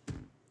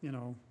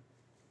 your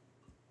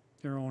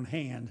own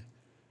hand.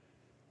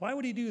 Why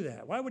would he do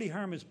that? Why would he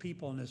harm his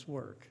people in this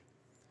work?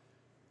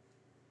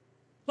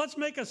 Let's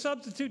make a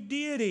substitute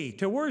deity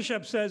to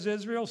worship, says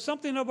Israel,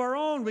 something of our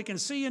own we can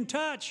see and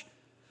touch,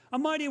 a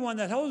mighty one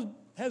that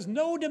has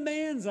no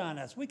demands on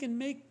us. We can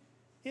make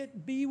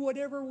it be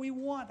whatever we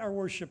want our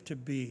worship to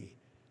be.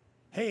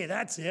 Hey,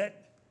 that's it.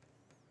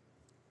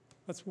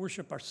 Let's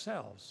worship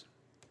ourselves.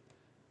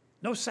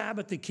 No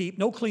Sabbath to keep,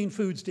 no clean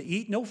foods to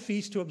eat, no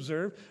feast to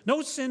observe,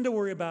 no sin to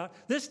worry about.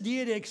 This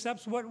deity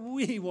accepts what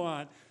we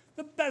want,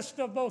 the best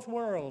of both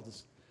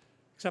worlds.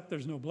 Except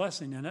there's no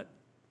blessing in it,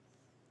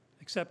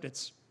 except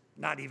it's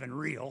not even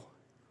real.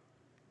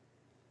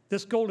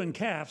 This golden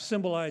calf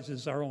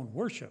symbolizes our own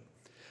worship.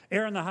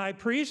 Aaron the high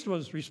priest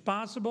was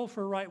responsible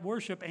for right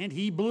worship, and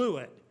he blew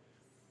it.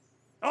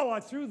 Oh,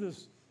 I threw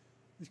this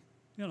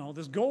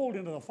gold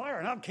into the fire,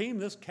 and out came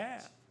this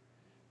calf.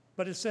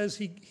 But it says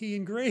he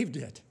engraved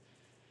it.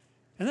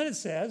 And then it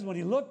says, when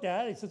he looked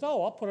at it, he says,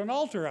 oh, I'll put an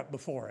altar up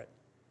before it.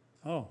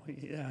 Oh,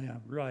 yeah,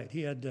 right.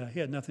 He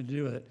had nothing to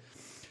do with it.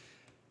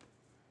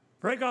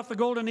 Break off the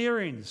golden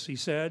earrings, he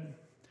said,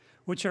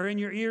 which are in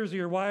your ears of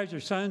your wives,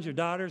 your sons, your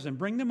daughters, and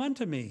bring them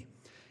unto me.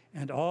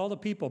 And all the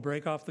people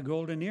brake off the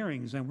golden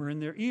earrings and were in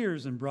their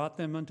ears and brought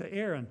them unto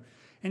Aaron.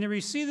 And he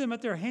received them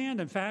at their hand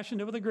and fashioned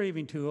it with a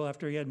graving tool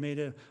after he had made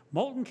a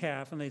molten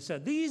calf. And they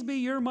said, these be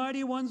your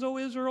mighty ones, O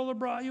Israel, that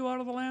brought you out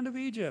of the land of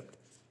Egypt.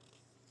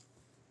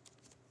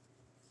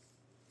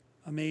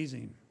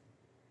 Amazing.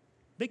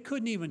 They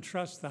couldn't even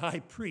trust the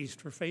high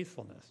priest for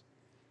faithfulness.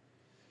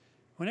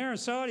 When Aaron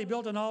saw it, he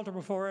built an altar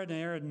before it, and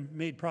Aaron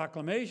made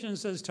proclamation and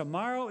says,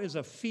 tomorrow is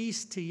a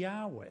feast to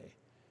Yahweh.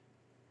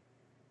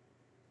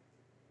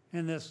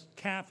 And this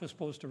calf is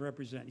supposed to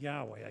represent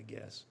Yahweh, I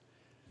guess.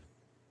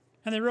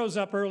 And they rose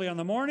up early on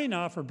the morning,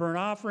 offered burnt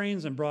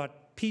offerings, and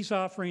brought peace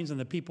offerings, and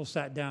the people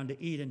sat down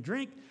to eat and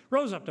drink,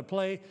 rose up to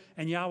play,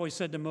 and Yahweh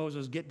said to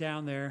Moses, get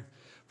down there,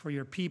 for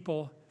your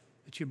people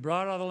that you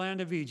brought out of the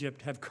land of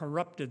Egypt have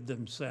corrupted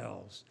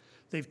themselves.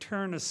 They've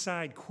turned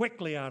aside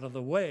quickly out of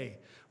the way,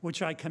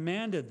 which I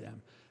commanded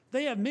them.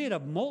 They have made a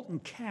molten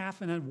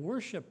calf and have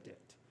worshipped it,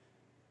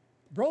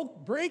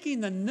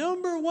 breaking the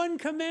number one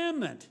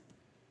commandment.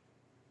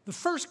 The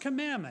first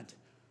commandment,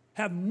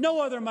 have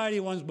no other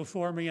mighty ones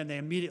before me, and they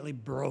immediately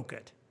broke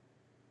it.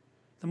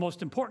 The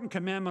most important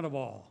commandment of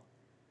all.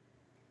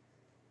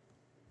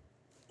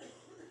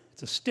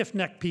 It's a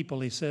stiff-necked people,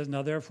 he says.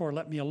 Now therefore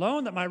let me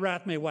alone, that my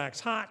wrath may wax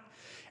hot,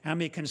 and I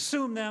may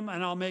consume them,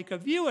 and I'll make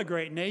of you a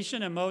great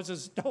nation. And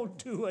Moses, don't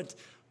do it.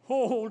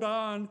 Hold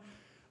on.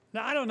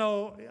 Now, I don't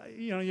know,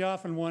 you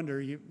often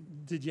wonder,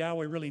 did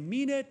Yahweh really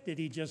mean it? Did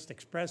he just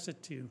express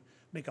it to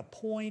make a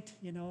point,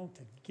 to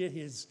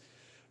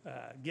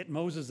get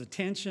Moses'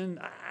 attention?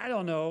 I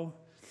don't know.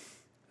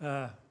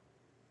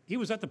 He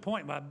was at the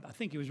point, I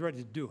think he was ready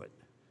to do it.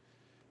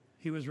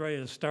 He was ready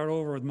to start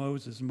over with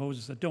Moses, and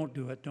Moses said, don't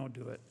do it, don't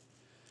do it.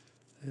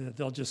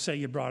 They'll just say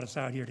you brought us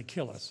out here to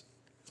kill us.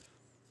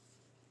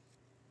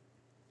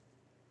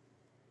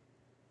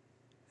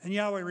 And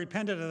Yahweh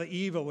repented of the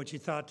evil which he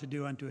thought to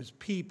do unto his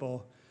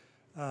people.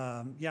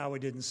 Yahweh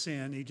didn't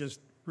sin. He just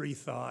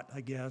rethought,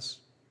 I guess.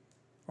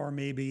 Or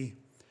maybe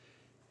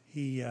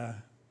he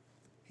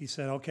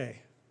said,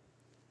 okay,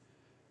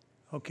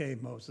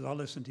 Moses, I'll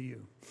listen to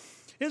you.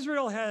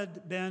 Israel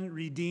had been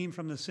redeemed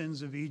from the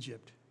sins of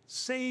Egypt,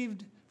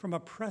 saved from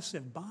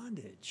oppressive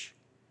bondage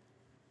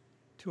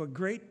to a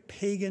great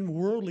pagan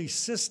worldly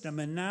system,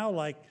 and now,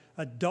 like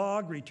a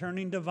dog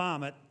returning to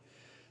vomit,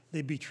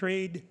 they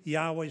betrayed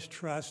Yahweh's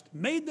trust,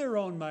 made their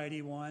own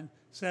mighty one,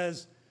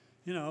 says,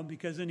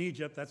 because in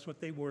Egypt, that's what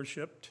they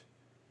worshipped,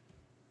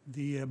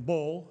 the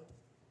bull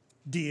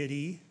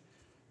deity,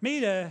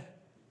 made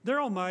their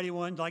own mighty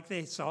one like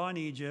they saw in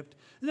Egypt.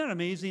 Isn't that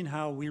amazing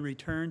how we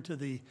return to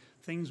the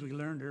things we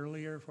learned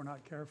earlier if we're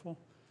not careful?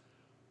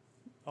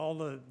 All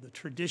the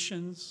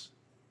traditions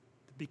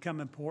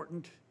become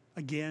important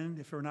again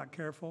if we're not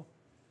careful.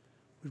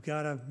 We've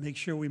got to make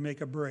sure we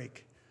make a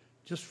break.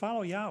 Just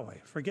follow Yahweh.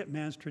 Forget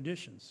man's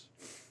traditions.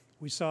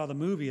 We saw the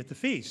movie at the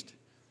feast,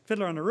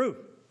 Fiddler on the Roof.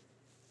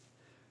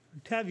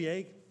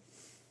 Tevye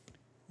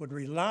would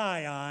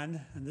rely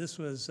on, and this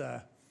was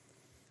the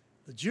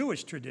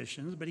Jewish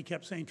traditions, but he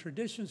kept saying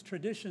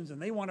traditions,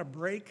 and they want to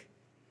break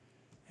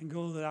and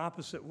go the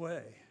opposite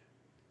way.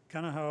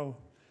 Kind of how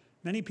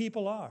many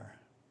people are.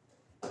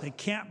 They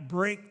can't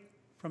break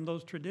from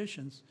those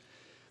traditions.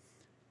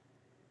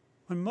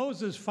 When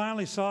Moses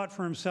finally saw it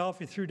for himself,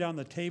 he threw down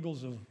the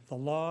tables of the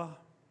law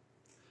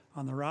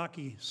on the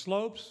rocky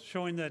slopes,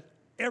 showing that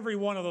every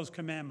one of those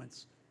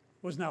commandments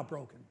was now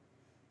broken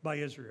by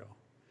Israel.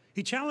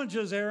 He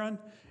challenges Aaron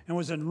and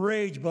was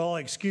enraged by all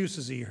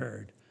excuses he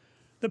heard.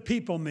 The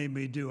people made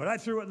me do it. I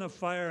threw it in the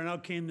fire, and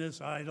out came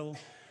this idol.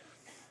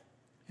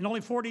 In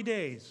only 40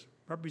 days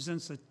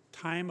represents a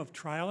time of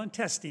trial and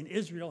testing.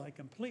 Israel had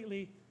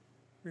completely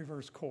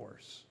reversed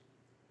course,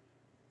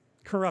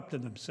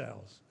 corrupted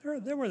themselves.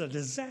 They were a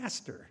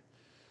disaster.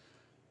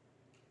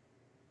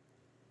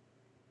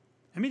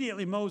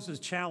 Immediately, Moses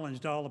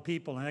challenged all the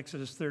people in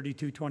Exodus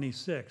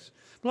 32:26.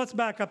 But let's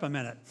back up a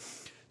minute.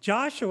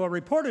 Joshua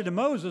reported to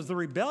Moses the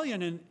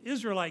rebellion in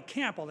Israelite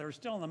camp while they were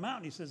still on the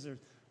mountain. He says, there's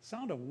a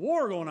sound of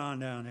war going on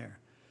down there.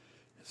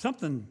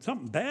 Something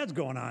bad's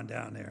going on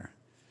down there.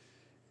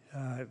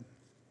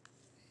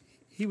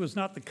 He was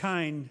not the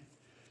kind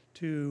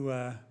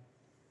to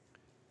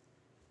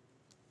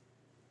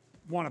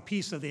want a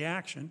piece of the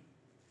action.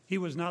 He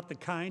was not the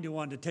kind who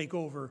wanted to take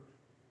over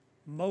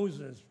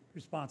Moses'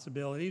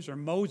 responsibilities or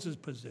Moses'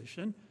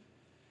 position.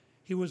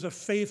 He was a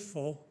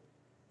faithful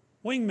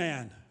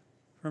wingman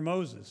for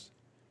Moses.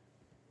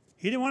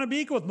 He didn't want to be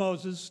equal with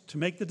Moses to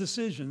make the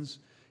decisions.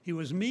 He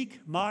was meek,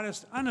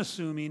 modest,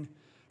 unassuming,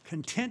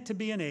 content to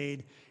be an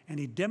aid, and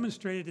he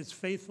demonstrated his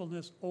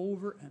faithfulness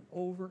over and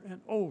over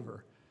and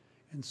over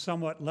in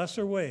somewhat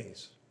lesser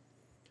ways.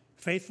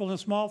 Faithful in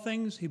small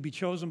things, he'd be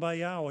chosen by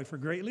Yahweh for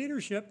great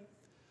leadership.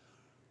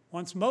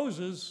 Once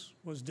Moses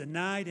was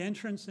denied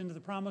entrance into the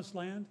promised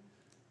land,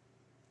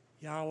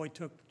 Yahweh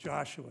took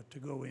Joshua to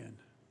go in.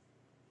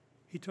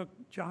 He took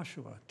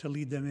Joshua to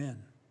lead them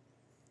in.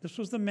 This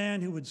was the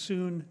man who would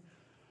soon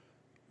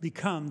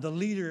become the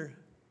leader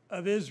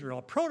of Israel,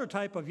 a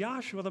prototype of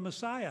Yahshua the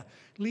Messiah,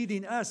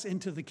 leading us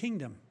into the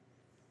kingdom.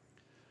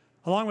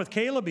 Along with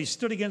Caleb, he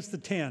stood against the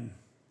 10.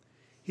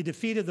 He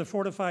defeated the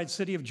fortified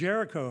city of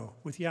Jericho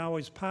with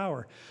Yahweh's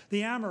power.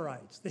 The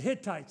Amorites, the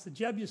Hittites, the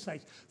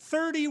Jebusites,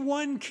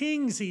 31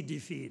 kings he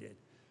defeated.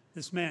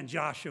 This man,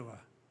 Joshua.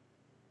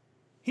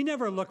 He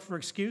never looked for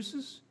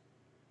excuses.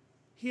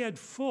 He had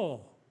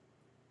full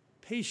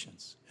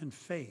patience and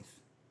faith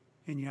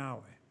in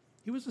Yahweh.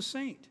 He was a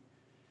saint.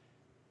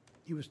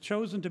 He was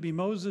chosen to be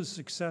Moses'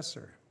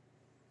 successor.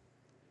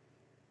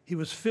 He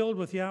was filled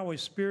with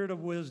Yahweh's spirit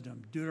of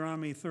wisdom,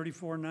 Deuteronomy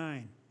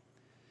 34:9.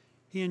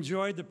 He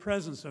enjoyed the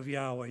presence of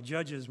Yahweh,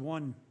 Joshua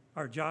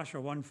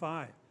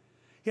 1:5.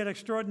 He had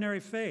extraordinary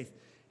faith.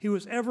 He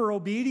was ever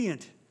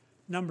obedient,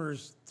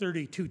 Numbers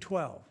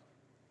 32:12.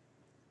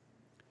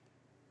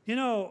 You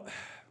know,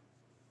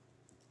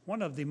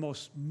 one of the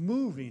most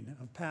moving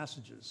of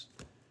passages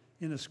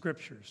in the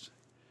scriptures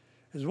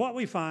is what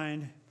we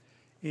find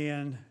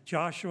in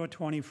Joshua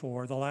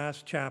 24, the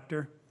last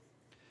chapter.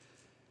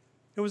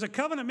 It was a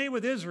covenant made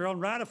with Israel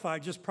and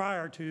ratified just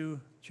prior to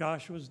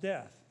Joshua's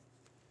death.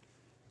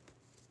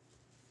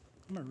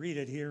 I'm going to read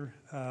it here,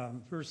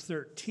 verse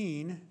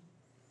 13.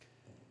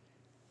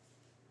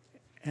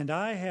 And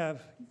I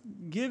have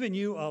given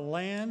you a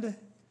land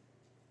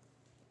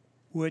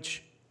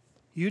which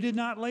you did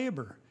not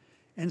labor,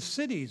 and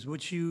cities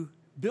which you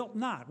built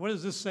not. What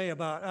does this say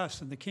about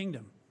us in the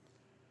kingdom?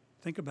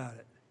 Think about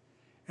it.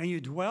 And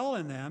you dwell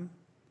in them,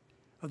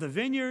 of the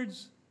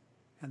vineyards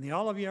and the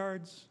olive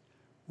yards,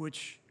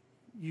 which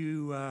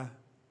you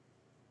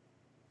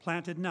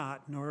planted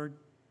not, nor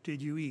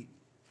did you eat.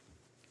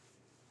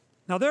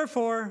 Now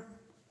therefore,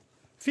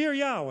 fear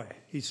Yahweh,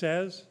 he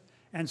says,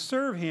 and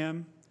serve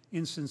him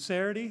in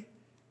sincerity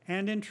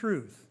and in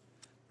truth.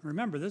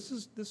 Remember, this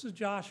is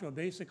Joshua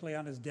basically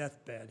on his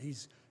deathbed.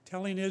 He's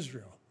telling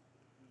Israel,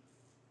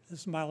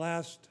 this is my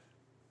last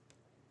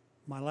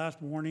my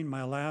last warning,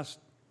 my last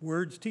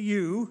words to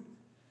you.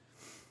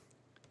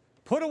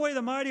 Put away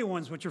the mighty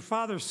ones which your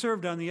fathers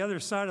served on the other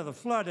side of the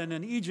flood and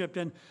in Egypt,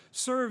 and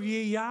serve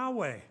ye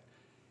Yahweh.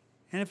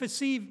 And if it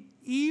seem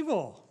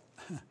evil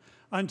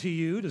unto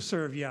you to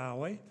serve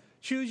Yahweh,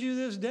 choose you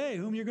this day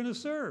whom you're going to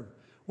serve,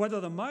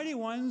 whether the mighty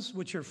ones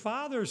which your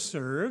fathers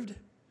served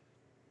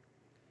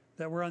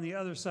that were on the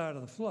other side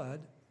of the flood,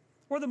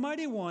 or the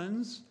mighty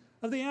ones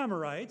of the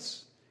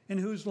Amorites in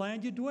whose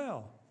land you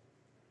dwell.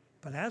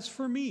 But as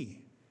for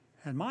me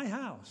and my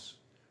house,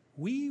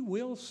 we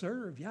will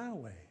serve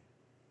Yahweh.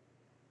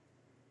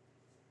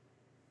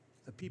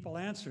 The people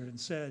answered and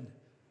said,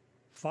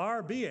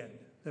 far be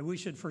it that we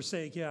should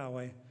forsake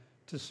Yahweh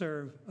to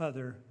serve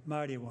other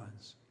mighty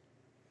ones.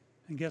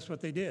 And guess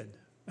what they did?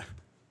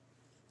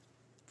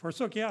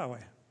 Forsook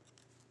Yahweh.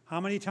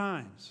 How many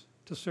times?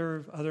 To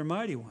serve other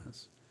mighty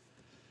ones.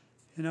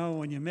 You know,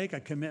 when you make a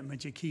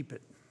commitment, you keep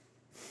it.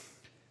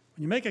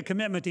 When you make a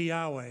commitment to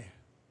Yahweh,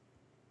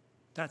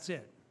 that's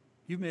it.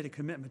 You've made a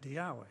commitment to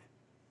Yahweh.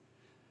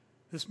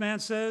 This man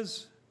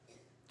says,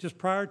 just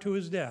prior to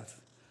his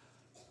death,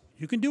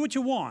 you can do what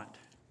you want,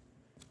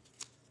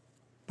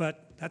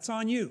 but that's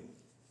on you.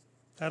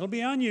 That'll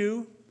be on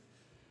you.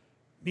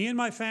 Me and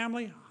my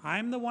family,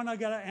 I'm the one I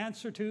got to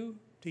answer to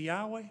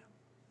Yahweh.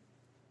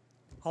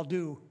 I'll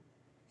do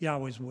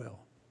Yahweh's will.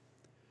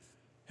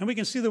 And we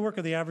can see the work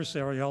of the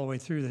adversary all the way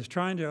through this,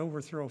 trying to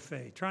overthrow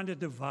faith, trying to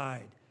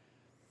divide.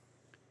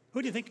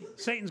 Who do you think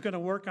Satan's going to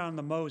work on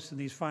the most in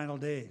these final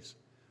days?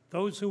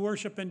 Those who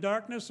worship in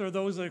darkness, or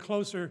those that are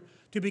closer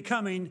to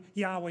becoming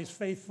Yahweh's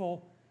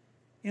faithful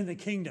in the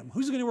kingdom?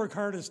 Who's going to work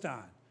hardest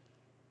on?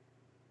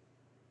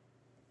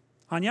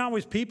 On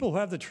Yahweh's people who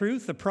have the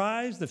truth, the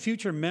prize, the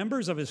future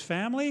members of his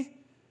family?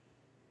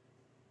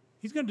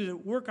 He's going to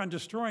work on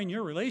destroying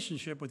your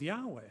relationship with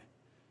Yahweh.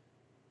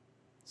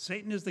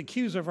 Satan is the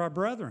accuser of our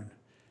brethren.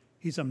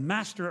 He's a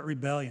master at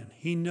rebellion.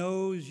 He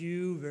knows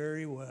you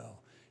very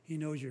well. He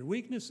knows your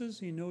weaknesses,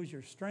 he knows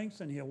your strengths,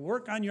 and he'll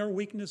work on your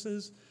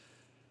weaknesses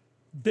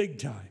big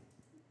time.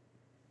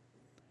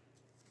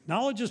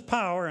 Knowledge is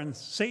power, and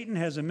Satan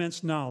has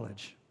immense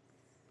knowledge.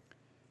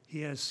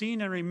 He has seen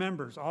and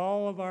remembers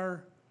all of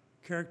our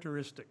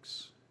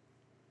characteristics.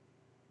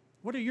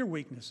 What are your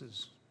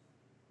weaknesses?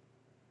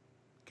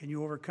 Can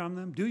you overcome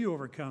them? Do you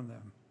overcome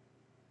them?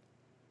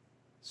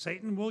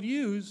 Satan will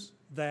use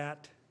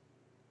that,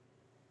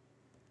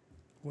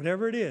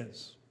 whatever it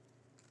is,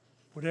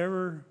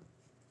 whatever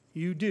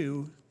you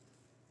do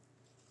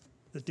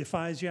that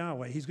defies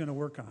Yahweh, he's going to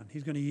work on.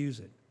 He's going to use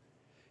it.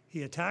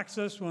 He attacks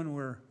us when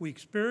we're weak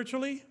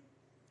spiritually,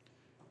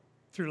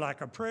 through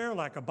lack of prayer,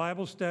 lack of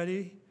Bible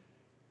study,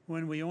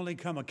 when we only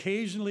come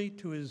occasionally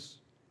to his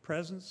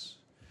presence,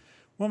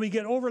 when we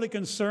get overly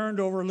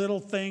concerned over little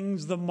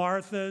things, the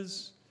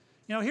Marthas.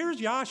 You know, here's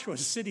Joshua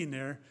sitting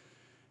there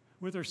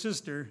with her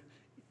sister,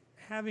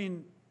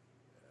 having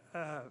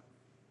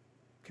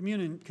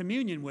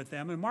communion with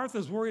them, and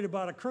Martha's worried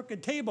about a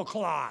crooked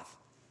tablecloth.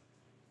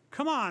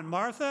 Come on,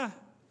 Martha,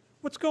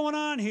 what's going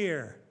on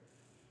here?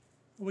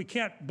 We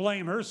can't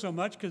blame her so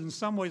much because in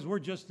some ways we're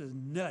just as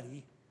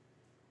nutty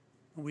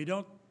and we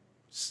don't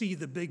see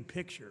the big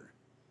picture.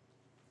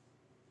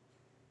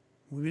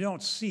 We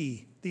don't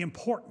see the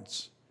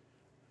importance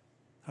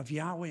of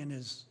Yahweh and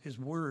his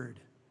word.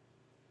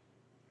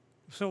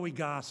 So we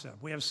gossip.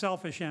 We have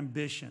selfish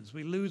ambitions.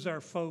 We lose our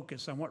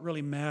focus on what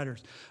really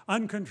matters.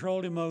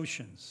 Uncontrolled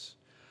emotions.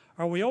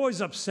 Are we always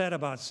upset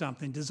about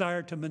something?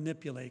 Desire to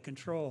manipulate,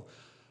 control.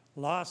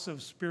 Loss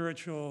of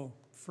spiritual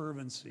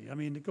fervency. I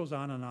mean, it goes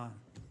on and on.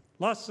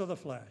 Lusts of the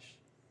flesh.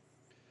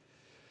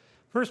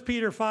 1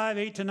 Peter 5,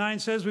 8-9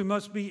 says we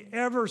must be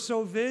ever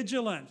so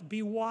vigilant.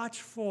 Be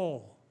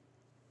watchful.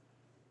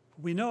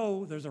 We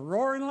know there's a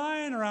roaring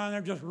lion around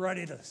there just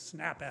ready to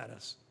snap at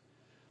us.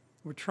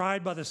 We're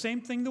tried by the same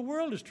thing the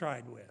world is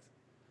tried with.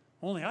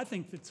 Only I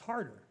think it's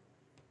harder.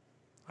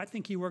 I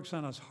think he works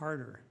on us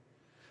harder.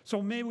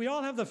 So may we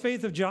all have the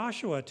faith of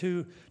Joshua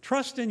to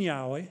trust in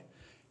Yahweh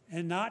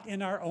and not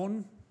in our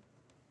own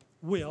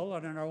will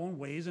and in our own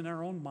ways, in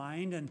our own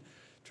mind and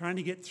trying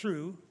to get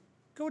through.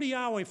 Go to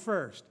Yahweh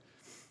first.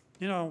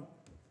 You know,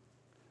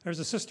 there's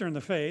a sister in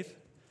the faith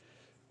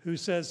who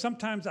says,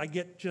 sometimes I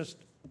get just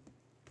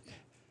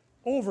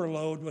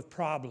overload with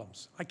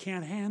problems. I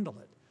can't handle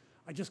it.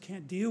 I just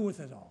can't deal with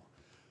it all.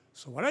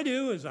 So what I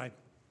do is I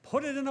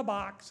put it in a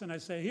box and I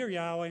say, here,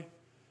 Yahweh,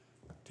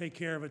 take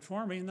care of it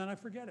for me, and then I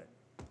forget it.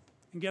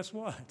 And guess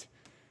what?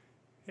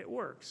 It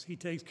works. He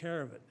takes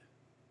care of it.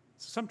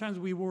 Sometimes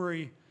we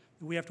worry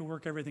that we have to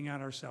work everything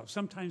out ourselves.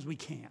 Sometimes we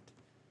can't.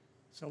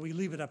 So we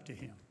leave it up to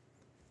him.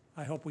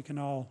 I hope we can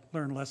all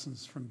learn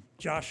lessons from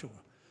Joshua,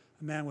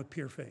 a man with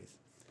pure faith.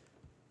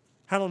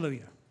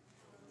 Hallelujah.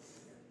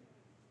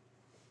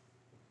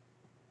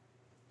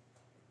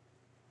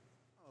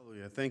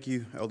 Hallelujah. Thank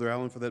you, Elder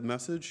Allen, for that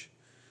message.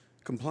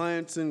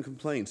 Compliance and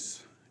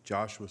complaints,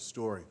 Joshua's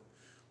story.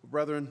 Well,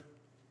 brethren,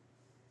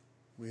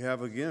 we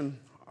have again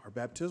our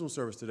baptismal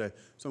service today.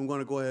 So I'm going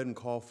to go ahead and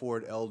call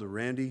forward Elder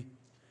Randy,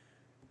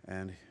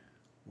 and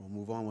we'll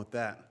move on with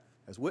that.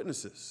 As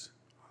witnesses,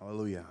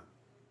 Hallelujah.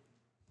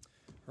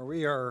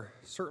 We are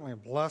certainly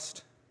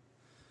blessed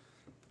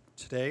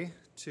today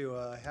to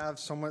have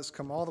someone that's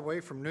come all the way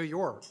from New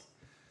York,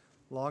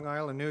 Long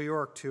Island, New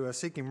York, to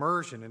seek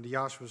immersion into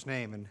Yahshua's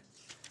name, and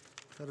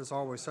that is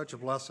always such a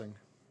blessing.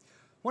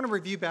 I want to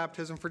review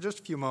baptism for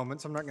just a few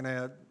moments. I'm not going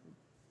to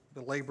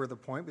belabor the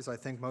point because I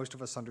think most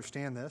of us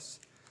understand this,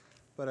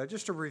 but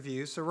just a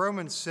review. So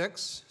Romans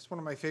 6 is one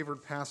of my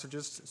favorite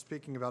passages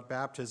speaking about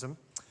baptism.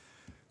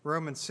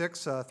 Romans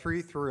 6,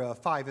 3 through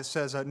 5, it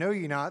says, "Know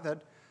ye not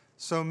that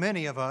so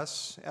many of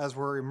us, as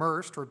were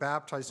immersed or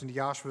baptized into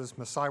Yahshua's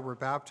Messiah, were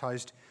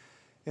baptized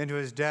into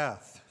his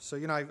death?" So,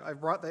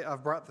 I've brought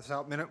this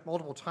out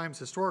multiple times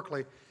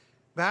historically.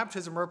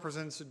 Baptism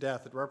represents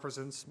death. It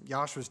represents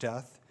Yahshua's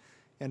death.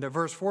 And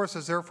verse 4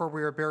 says, "Therefore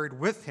we are buried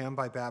with him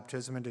by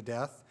baptism into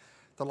death,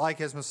 that like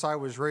as Messiah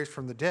was raised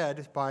from the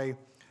dead by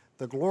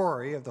the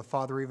glory of the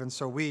Father, even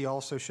so we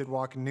also should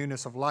walk in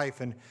newness of life."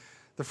 And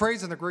the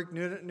phrase in the Greek,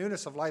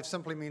 newness of life,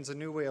 simply means a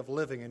new way of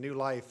living, a new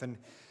life. And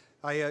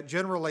I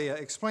generally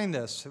explain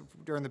this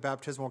during the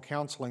baptismal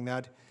counseling,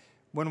 that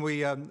when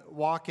we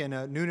walk in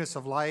a newness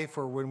of life,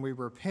 or when we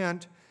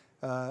repent,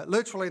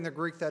 literally in the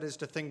Greek, that is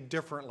to think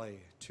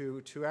differently,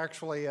 to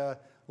actually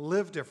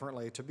live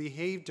differently, to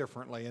behave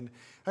differently. And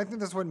I think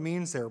that's what it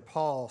means there,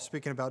 Paul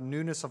speaking about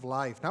newness of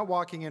life, not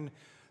walking in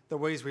the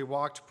ways we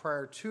walked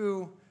prior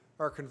to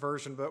our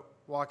conversion, but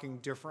walking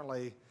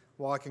differently,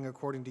 walking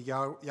according to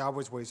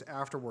Yahweh's ways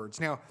afterwards.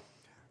 Now,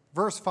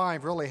 verse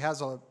 5 really has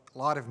a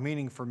lot of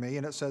meaning for me,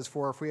 and it says,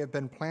 "For if we have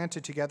been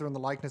planted together in the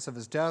likeness of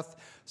his death,"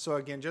 so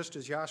again, just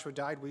as Yahshua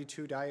died, we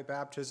too die at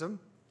baptism.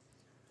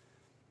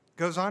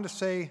 Goes on to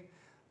say,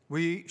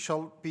 "We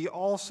shall be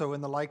also in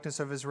the likeness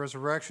of his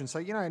resurrection." So,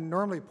 I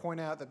normally point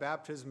out that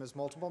baptism has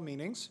multiple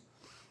meanings.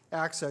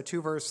 Acts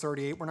 2, verse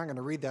 38, we're not going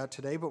to read that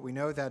today, but we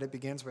know that it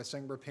begins by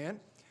saying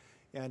repent.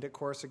 And, of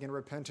course, again,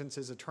 repentance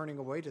is a turning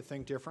away to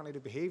think differently, to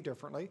behave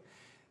differently.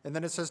 And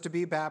then it says to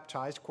be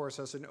baptized. Of course,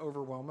 that's an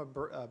overwhelming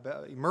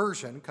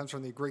immersion. It comes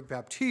from the Greek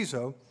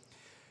baptizo.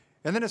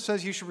 And then it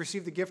says you should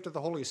receive the gift of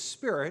the Holy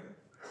Spirit.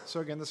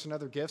 So again, this is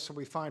another gift. So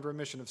we find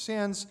remission of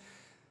sins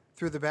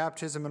through the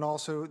baptism, and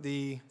also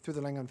through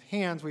the laying of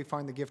hands, we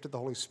find the gift of the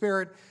Holy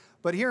Spirit.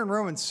 But here in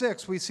Romans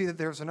 6, we see that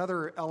there's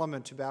another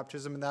element to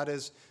baptism, and that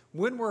is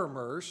when we're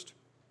immersed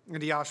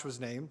into Yahshua's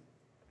name,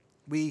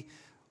 we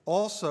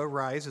also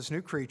rise as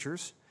new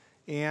creatures.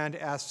 And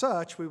as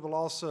such, we will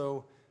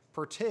also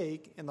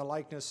partake in the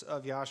likeness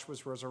of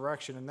Yahshua's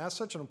resurrection. And that's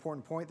such an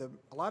important point that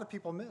a lot of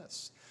people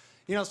miss.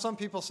 Some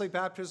people say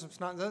baptism's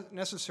not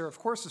necessary. Of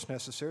course it's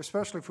necessary,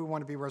 especially if we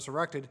want to be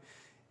resurrected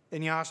as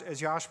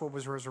Yahshua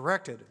was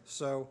resurrected.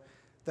 So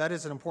that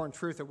is an important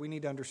truth that we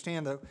need to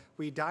understand, that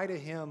we die to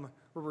him,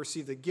 we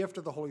receive the gift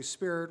of the Holy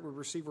Spirit, we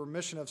receive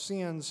remission of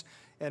sins,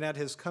 and at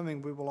his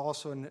coming we will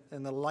also,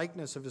 in the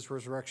likeness of his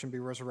resurrection, be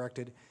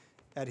resurrected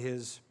at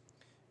his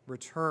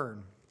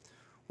return.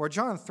 Or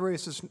John 3,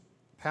 this is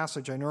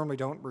passage I normally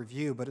don't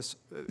review, but it's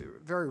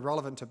very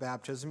relevant to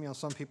baptism.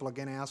 Some people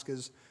again ask,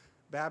 is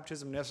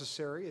baptism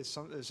necessary? Is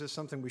this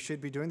something we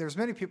should be doing? There's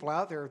many people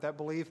out there that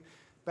believe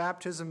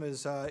baptism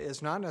is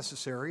not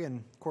necessary, and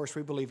of course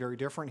we believe very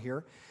different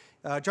here.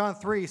 John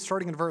 3,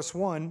 starting in verse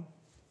 1,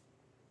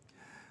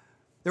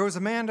 "There was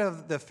a man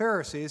of the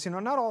Pharisees."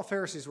 Not all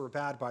Pharisees were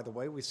bad, by the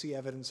way. We see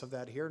evidence of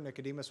that here.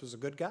 Nicodemus was a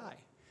good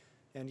guy,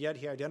 and yet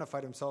he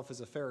identified himself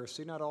as a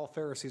Pharisee. Not all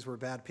Pharisees were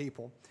bad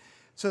people.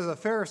 It says a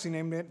Pharisee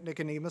named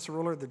Nicodemus, a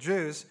ruler of the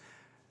Jews.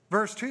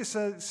 Verse 2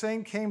 says,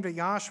 "Saying came to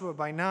Yahshua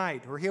by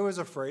night," or he was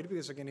afraid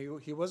because, again,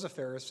 he was a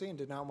Pharisee and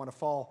did not want to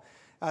fall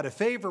out of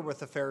favor with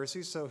the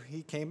Pharisees, so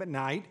he came at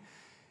night,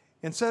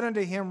 "and said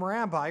unto him,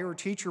 Rabbi," or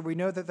teacher, "we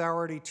know that thou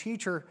art a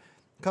teacher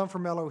come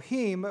from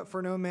Elohim,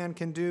 for no man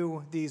can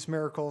do these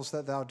miracles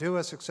that thou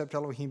doest except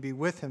Elohim be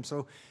with him."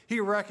 So he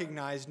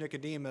recognized,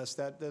 Nicodemus,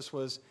 that this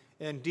was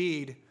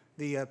indeed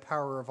the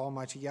power of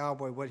Almighty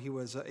Yahweh, what he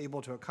was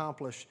able to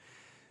accomplish.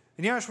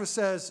 And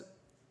Yahshua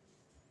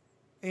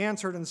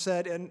answered and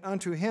said, "And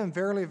unto him,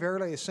 Verily,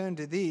 verily, I say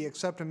unto thee,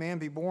 except a man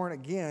be born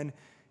again,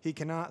 he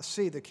cannot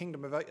see the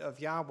kingdom of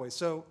Yahweh."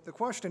 So the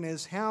question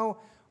is, how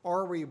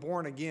are we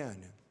born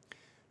again?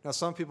 Now,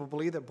 some people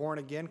believe that born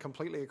again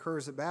completely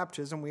occurs at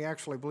baptism. We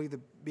actually believe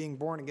that being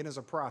born again is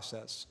a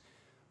process.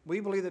 We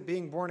believe that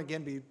being born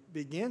again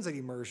begins at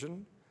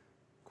immersion.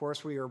 Of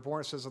course, we are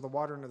born, it says, of the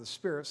water and of the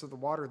Spirit, so the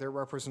water there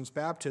represents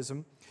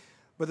baptism.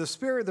 But the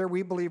Spirit there,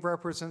 we believe,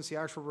 represents the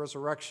actual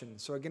resurrection.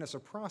 So again, it's a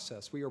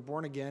process. We are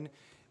born again,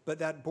 but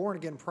that born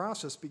again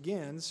process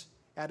begins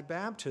at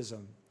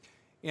baptism.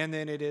 And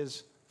then it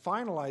is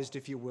finalized,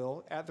 if you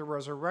will, at the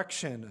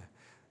resurrection.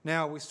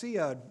 Now, we see,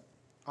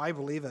 I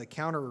believe, a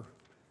counter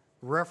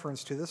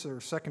reference to this, or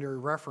secondary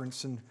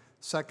reference in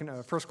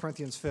 1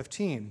 Corinthians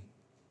 15.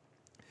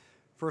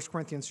 1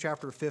 Corinthians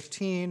chapter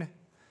 15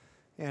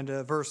 and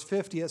verse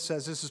 50, it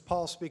says, this is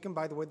Paul speaking.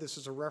 By the way, this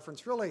is a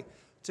reference really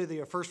to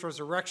the first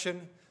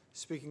resurrection,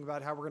 speaking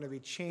about how we're going to be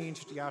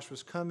changed.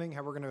 Yahshua's coming,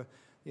 how we're going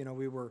to,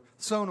 we were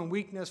sown in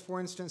weakness, for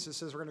instance. It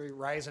says we're going to be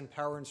rise in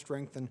power and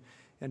strength, and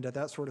and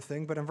that sort of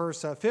thing. But in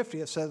verse 50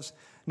 it says,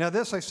 "Now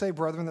this I say,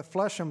 brethren, that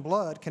flesh and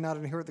blood cannot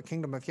inherit the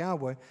kingdom of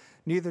Yahweh,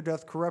 neither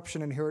doth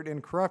corruption inherit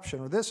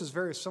incorruption." Or this is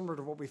very similar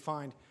to what we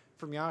find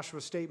from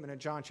Yahshua's statement in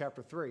John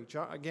chapter 3.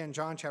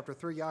 John chapter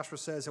 3, Yahshua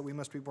says that we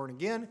must be born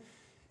again,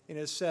 and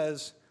it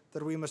says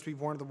that we must be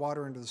born of the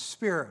water and of the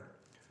Spirit.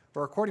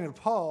 Or according to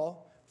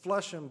Paul,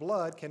 flesh and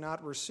blood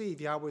cannot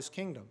receive Yahweh's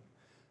kingdom.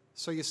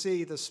 So you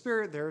see, the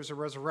Spirit there is a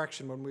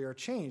resurrection when we are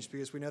changed,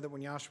 because we know that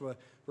when Yahshua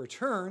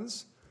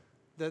returns,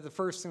 that the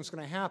first thing's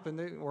going to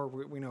happen, or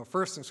we know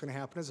first thing's going to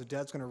happen is the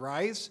dead's going to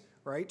rise,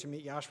 right, to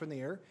meet Yahshua in the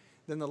air.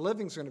 Then the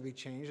living's going to be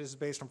changed. This is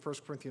based on 1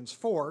 Corinthians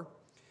 4.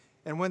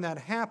 And when that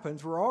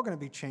happens, we're all going to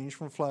be changed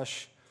from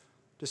flesh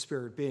to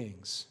spirit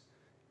beings.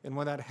 And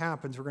when that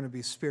happens, we're going to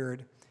be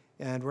spirit,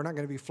 and we're not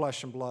going to be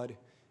flesh and blood,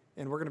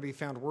 and we're going to be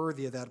found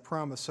worthy of that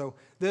promise. So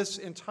this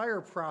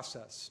entire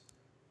process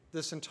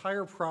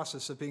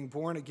of being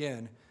born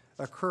again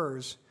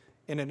occurs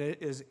and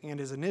is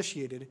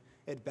initiated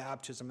at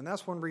baptism. And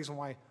that's one reason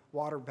why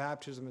water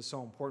baptism is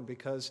so important,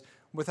 because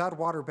without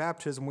water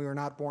baptism, we are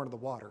not born of the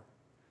water.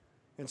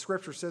 And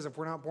Scripture says if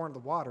we're not born of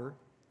the water,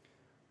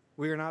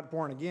 we are not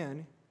born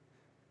again.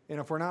 And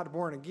if we're not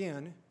born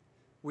again,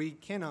 we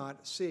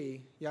cannot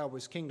see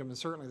Yahweh's kingdom, and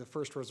certainly the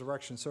first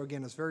resurrection. So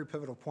again, it's a very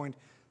pivotal point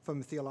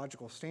from a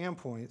theological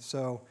standpoint.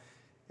 So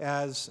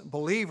as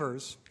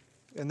believers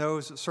and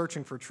those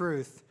searching for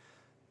truth,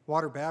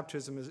 water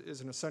baptism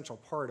is an essential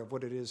part of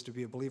what it is to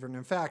be a believer. And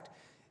in fact,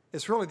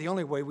 it's really the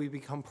only way we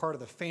become part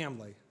of the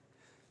family.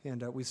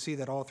 And we see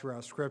that all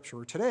throughout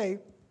Scripture. Today,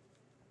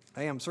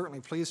 I am certainly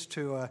pleased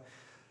to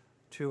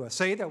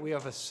say that we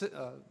have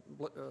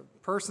a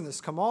person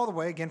that's come all the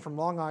way, again, from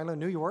Long Island,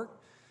 New York,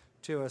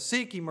 to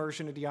seek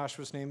immersion into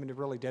Yahshua's name and to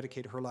really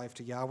dedicate her life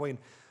to Yahweh. And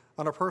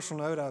on a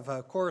personal note,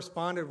 I've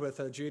corresponded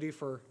with Judy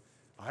for,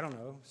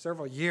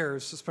 several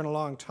years. It's been a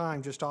long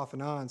time, just off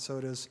and on. So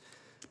it is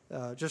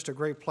just a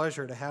great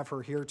pleasure to have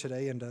her here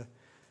today and to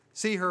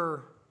see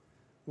her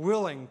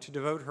willing to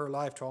devote her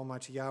life to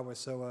Almighty Yahweh.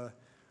 So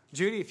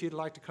Judy, if you'd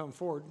like to come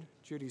forward,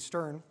 Judy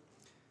Stern,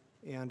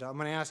 and I'm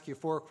going to ask you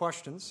 4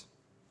 questions,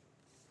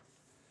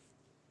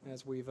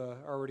 as we've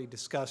already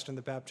discussed in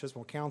the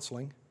baptismal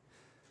counseling.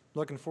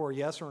 Looking for a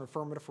yes or an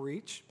affirmative for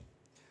each.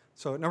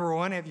 So number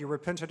 1, have you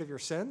repented of your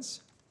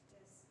sins?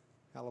 Yes.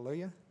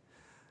 Hallelujah.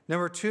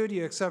 Number 2, do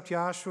you accept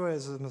Yahshua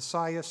as the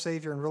Messiah,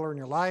 Savior, and ruler in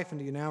your life? And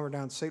do you now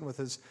renounce Satan with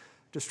his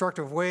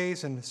destructive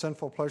ways and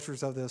sinful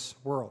pleasures of this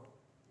world?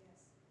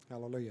 Yes.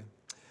 Hallelujah.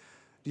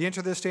 Do you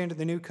enter this day into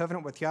the new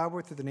covenant with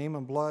Yahweh through the name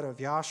and blood of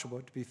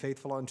Yahshua to be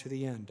faithful unto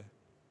the end?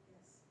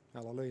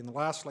 Yes. Hallelujah. And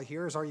lastly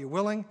here is, are you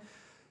willing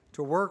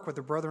to work with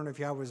the brethren of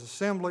Yahweh's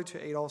assembly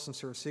to aid all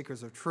sincere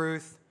seekers of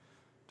truth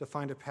to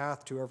find a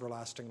path to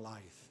everlasting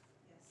life?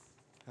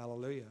 Yes.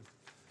 Hallelujah.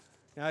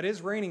 Now it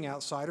is raining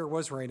outside, or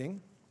was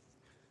raining.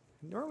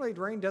 Normally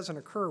rain doesn't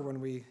occur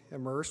when we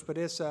immerse, but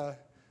it's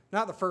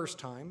not the first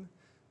time.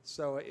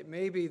 So it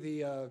may be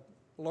the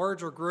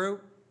larger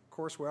group. Of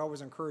course, we always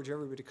encourage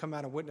everybody to come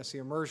out and witness the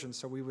immersion.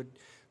 So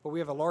but we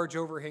have a large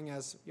overhang,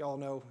 as you all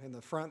know, in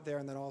the front there,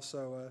 and then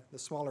also the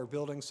smaller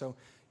building. So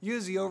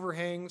use the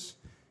overhangs,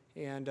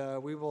 and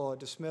we will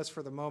dismiss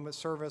for the moment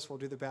service. We'll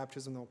do the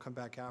baptism, then we'll come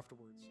back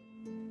afterwards.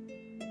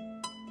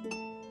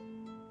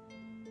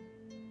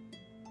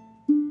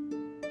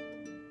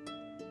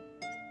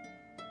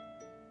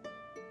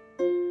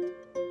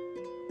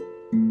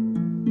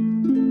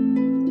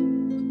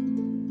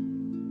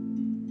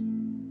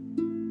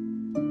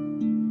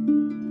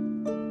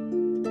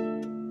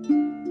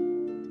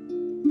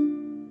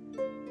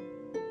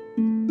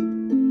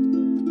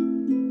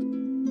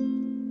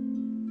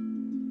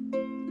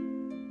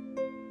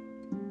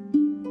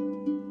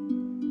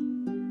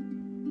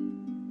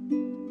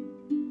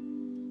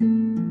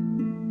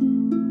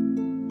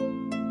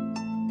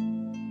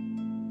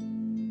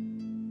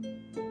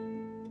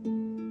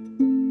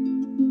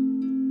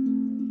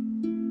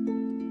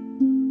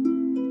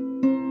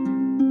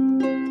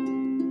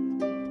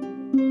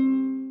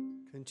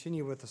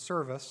 Continue with the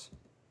service.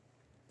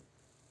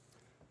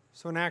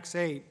 So in Acts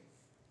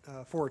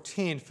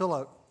 8:14,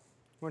 Philip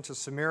went to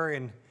Samaria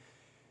and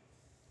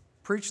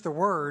preached the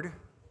word,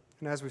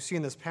 and as we see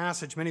in this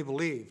passage, many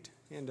believed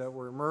and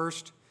were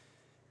immersed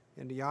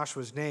into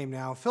Yahshua's name.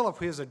 Now, Philip,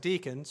 he is a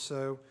deacon,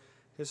 so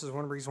this is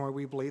one reason why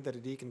we believe that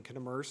a deacon can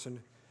immerse and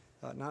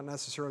not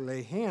necessarily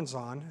lay hands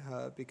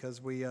on,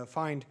 because we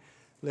find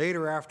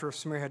later, after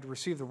Samaria had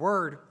received the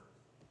word,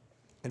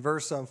 in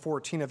verse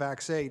 14 of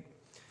Acts 8,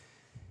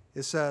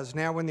 it says,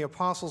 "Now when the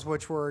apostles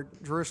which were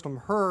at Jerusalem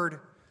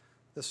heard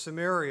that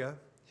Samaria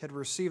had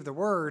received the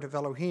word of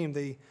Elohim,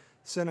 they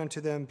sent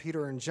unto them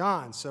Peter and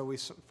John." So we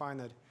find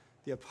that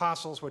the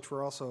apostles, which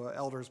were also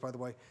elders, by the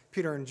way,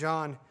 Peter and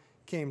John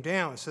came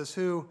down. It says,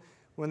 "Who,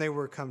 when they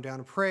were come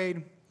down,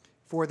 prayed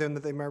for them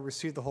that they might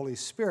receive the Holy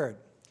Spirit."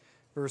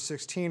 Verse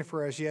 16,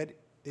 "For as yet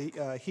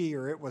he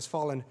or it was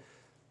fallen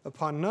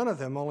upon none of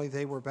them, only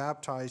they were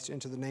baptized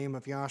into the name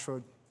of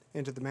Yahshua,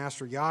 into the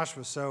Master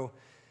Yahshua." So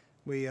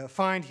we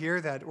find here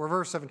that, or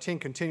verse 17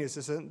 continues,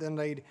 it says, "Then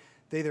laid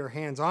they their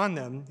hands on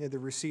them, and they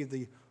received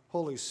the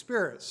Holy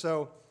Spirit.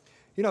 So,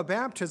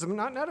 baptism,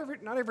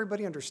 not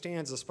everybody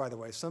understands this, by the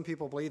way. Some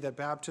people believe that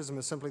baptism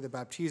is simply the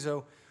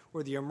baptizo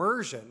or the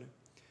immersion.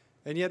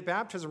 And yet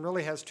baptism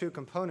really has two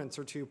components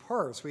or two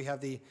parts. We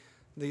have the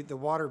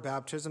water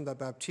baptism, the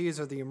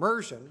baptizo, the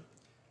immersion,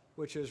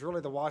 which is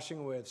really the washing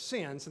away of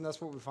sins, and that's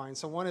what we find.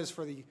 So one is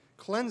for the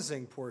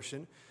cleansing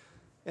portion,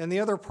 and the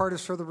other part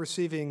is for the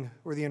receiving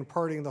or the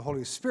imparting of the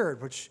Holy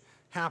Spirit, which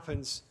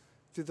happens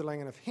through the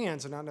laying on of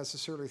hands and not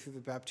necessarily through the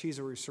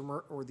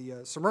baptizo or the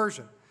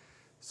submersion.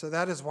 So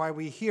that is why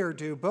we here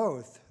do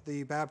both,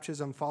 the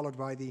baptism followed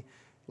by the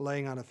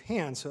laying on of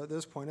hands. So at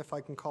this point, if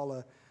I can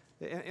call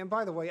and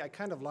by the way, I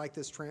kind of like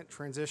this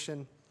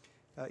transition.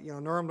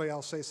 Normally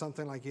I'll say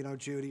something like,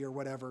 Judy or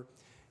whatever.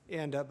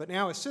 But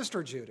now it's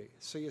Sister Judy.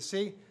 So you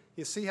see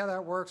how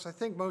that works? I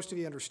think most of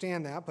you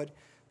understand that, but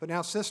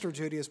now Sister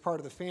Judy is part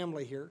of the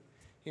family here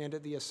and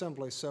at the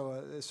assembly,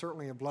 so it's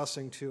certainly a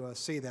blessing to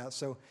see that.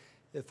 So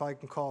if I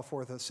can call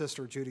forth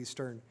Sister Judy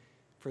Stern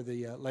for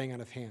the laying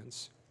on of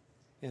hands,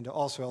 and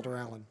also Elder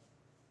Allen.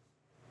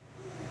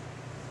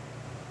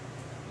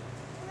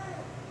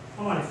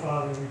 Almighty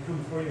Father, we come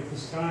before you at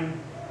this time.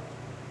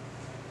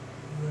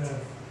 You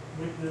have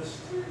witnessed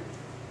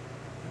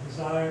a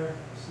desire of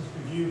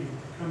Sister Judy to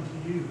come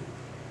to you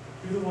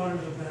through the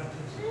waters of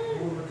baptism,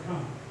 to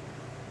overcome,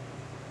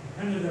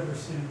 repented of her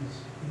sins,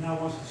 and now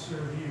wants to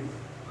serve you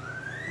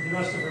for the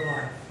rest of her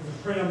life. So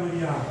we pray, Almighty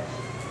Yahweh,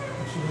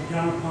 that you look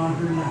down upon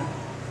her now.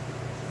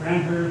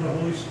 Grant her the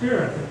Holy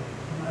Spirit that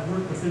might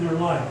work within her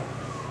life,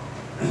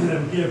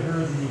 that would give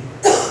her the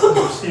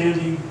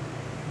understanding,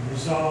 the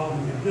resolve,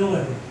 and the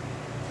ability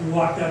to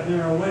walk that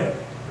narrow way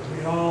that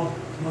we all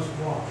must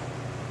walk.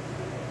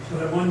 So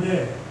that one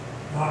day,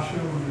 Joshua,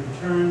 when he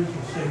returns,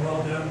 will say,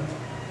 well done,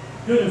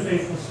 good and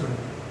faithful servant.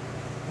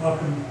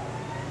 Welcome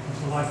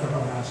into life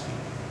everlasting.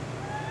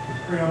 We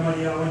pray,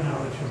 Almighty Yahweh, now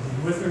that you'll be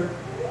with her,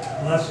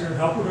 bless her,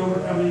 help her to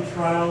overcome any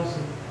trials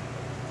that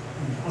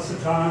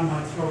Hasatan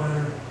might throw at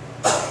her.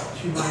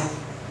 She might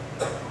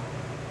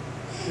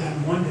then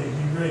one day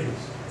be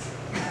raised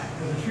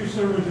as a true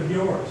servant of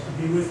yours, to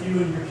be with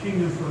you in your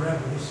kingdom forever,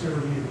 to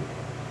serve you.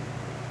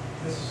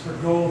 This is her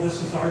goal.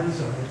 This is our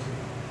desire too.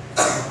 I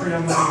pray,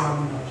 Almighty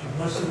Yahweh, that you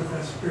bless her with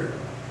that spirit.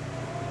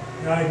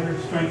 Guide her,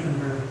 strengthen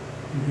her,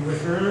 and be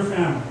with her and her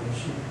family as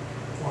she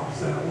walks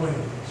that way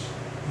which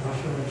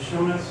Joshua has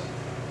shown us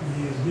and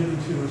he has given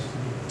to us to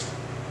do. So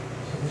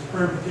this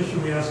prayer and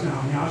petition we ask now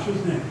in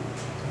Yahshua's name.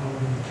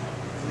 Hallelujah.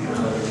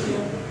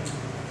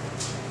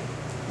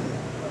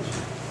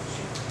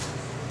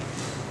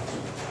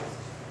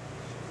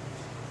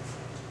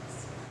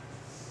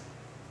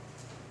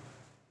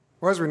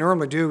 Well, as we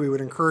normally do, we would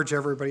encourage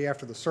everybody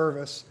after the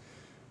service.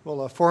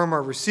 We'll form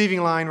our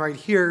receiving line right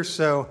here,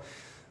 so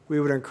we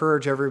would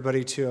encourage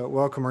everybody to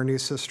welcome our new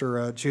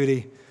sister,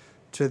 Judy,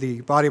 to the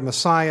body of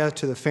Messiah,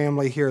 to the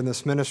family here in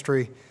this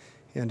ministry.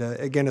 And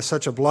again, it's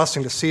such a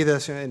blessing to see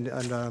this.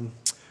 And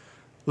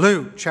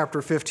Luke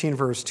chapter 15,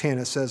 verse 10,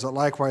 it says,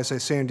 likewise I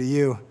say unto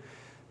you,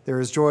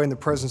 there is joy in the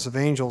presence of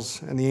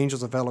angels and the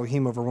angels of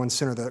Elohim over one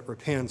sinner that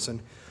repents.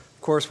 And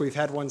of course, we've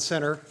had one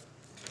sinner,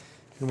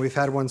 and we've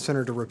had one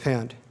sinner to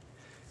repent.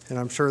 And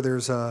I'm sure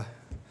there's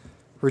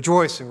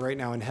rejoicing right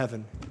now in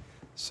heaven.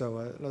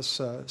 So let's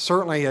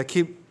certainly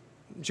keep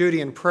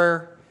Judy in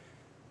prayer,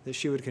 that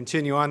she would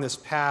continue on this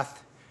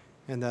path,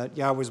 and that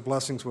Yahweh's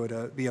blessings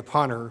would be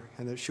upon her,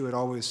 and that she would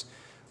always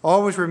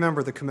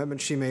remember the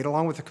commitment she made,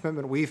 along with the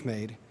commitment we've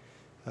made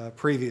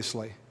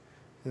previously,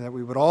 and that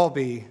we would all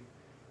be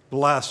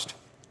blessed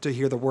to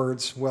hear the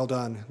words, well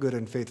done, good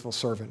and faithful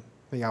servant.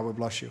 May Yahweh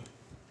bless you.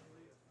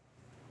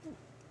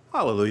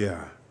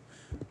 Hallelujah.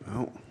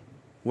 Well,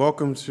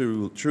 welcome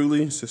to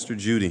truly Sister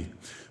Judy.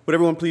 Would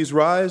everyone please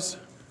rise?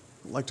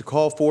 I'd like to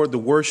call forward the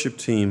worship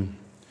team,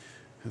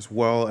 as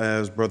well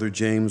as Brother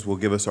James will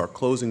give us our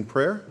closing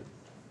prayer.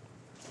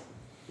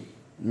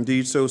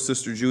 Indeed, so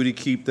Sister Judy,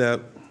 keep that,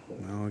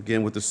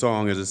 again with the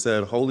song, as it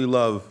said, holy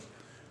love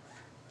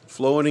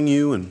flowing in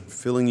you and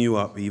filling you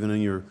up, even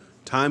in your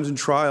times and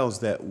trials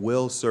that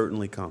will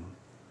certainly come.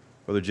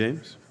 Brother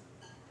James?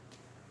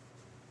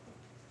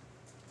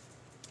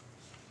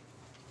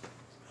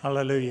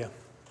 Hallelujah.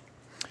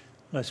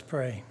 Let's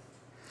pray.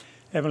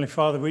 Heavenly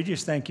Father, we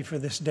just thank you for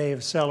this day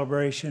of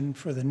celebration,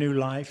 for the new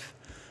life.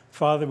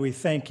 Father, we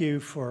thank you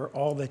for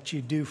all that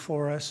you do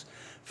for us.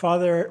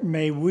 Father,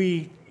 may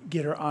we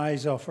get our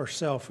eyes off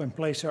ourselves and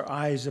place our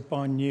eyes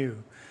upon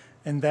you,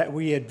 and that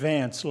we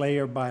advance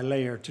layer by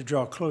layer to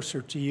draw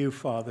closer to you,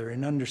 Father,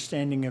 in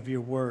understanding of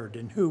your word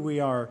and who we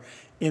are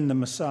in the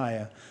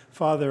Messiah.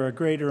 Father, a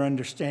greater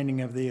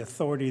understanding of the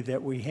authority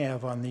that we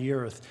have on the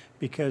earth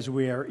because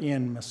we are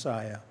in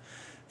Messiah.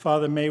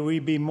 Father, may we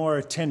be more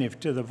attentive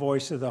to the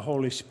voice of the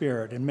Holy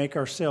Spirit and make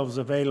ourselves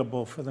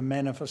available for the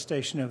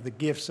manifestation of the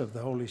gifts of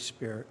the Holy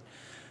Spirit.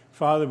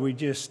 Father, we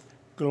just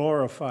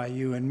glorify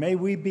you, and may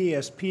we be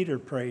as Peter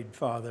prayed,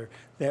 Father,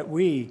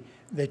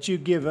 that you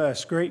give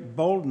us great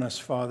boldness,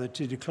 Father,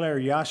 to declare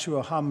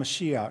Yahshua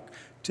HaMashiach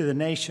to the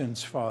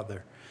nations,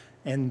 Father,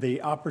 and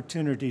the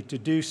opportunity to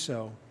do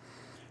so.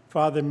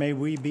 Father, may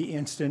we be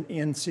instant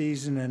in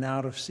season and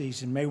out of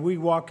season. May we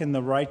walk in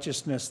the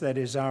righteousness that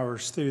is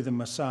ours through the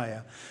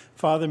Messiah.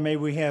 Father, may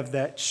we have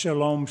that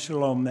shalom,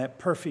 shalom, that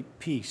perfect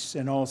peace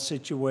in all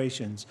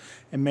situations.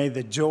 And may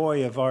the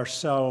joy of our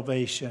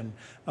salvation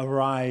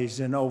arise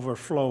and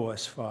overflow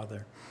us,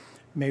 Father.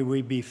 May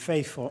we be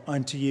faithful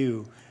unto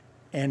you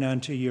and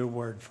unto your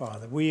word,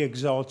 Father. We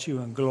exalt you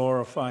and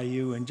glorify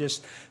you and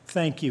just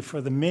thank you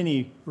for the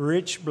many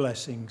rich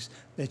blessings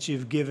that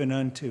you've given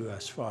unto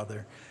us,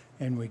 Father.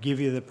 And we give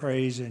you the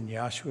praise in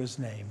Yahshua's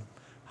name.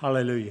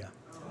 Hallelujah.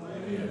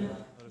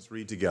 Let us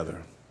read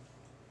together.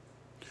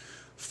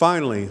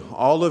 Finally,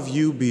 all of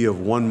you be of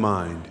one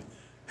mind,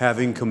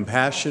 having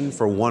compassion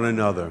for one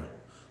another.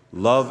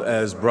 Love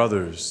as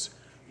brothers.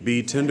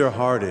 Be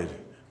tender-hearted.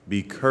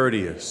 Be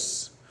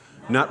courteous.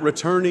 Not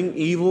returning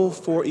evil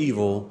for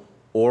evil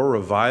or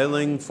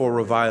reviling for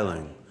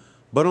reviling,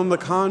 but on the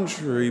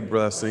contrary,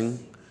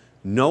 blessing,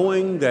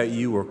 knowing that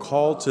you were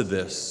called to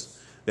this,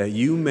 that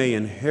you may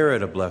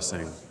inherit a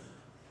blessing.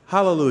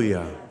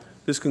 Hallelujah.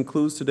 This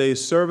concludes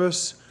today's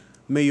service.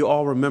 May you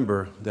all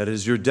remember that it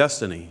is your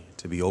destiny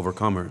to be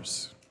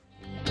overcomers.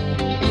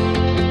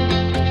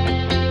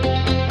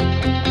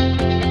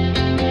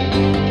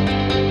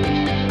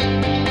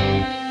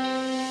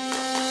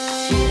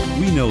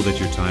 We know that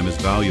your time is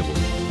valuable,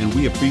 and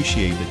we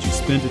appreciate that you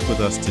spent it with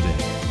us today.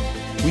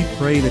 We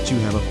pray that you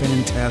have a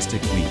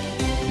fantastic week,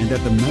 and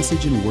that the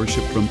message and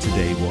worship from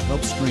today will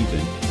help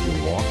strengthen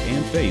your walk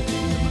and faith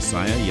in the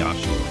Messiah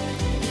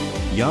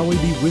Yahshua.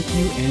 Yahweh be with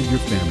you and your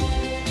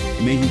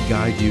family. May he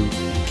guide you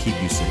and keep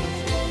you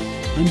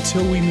safe.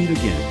 Until we meet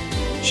again,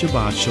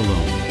 Shabbat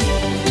Shalom.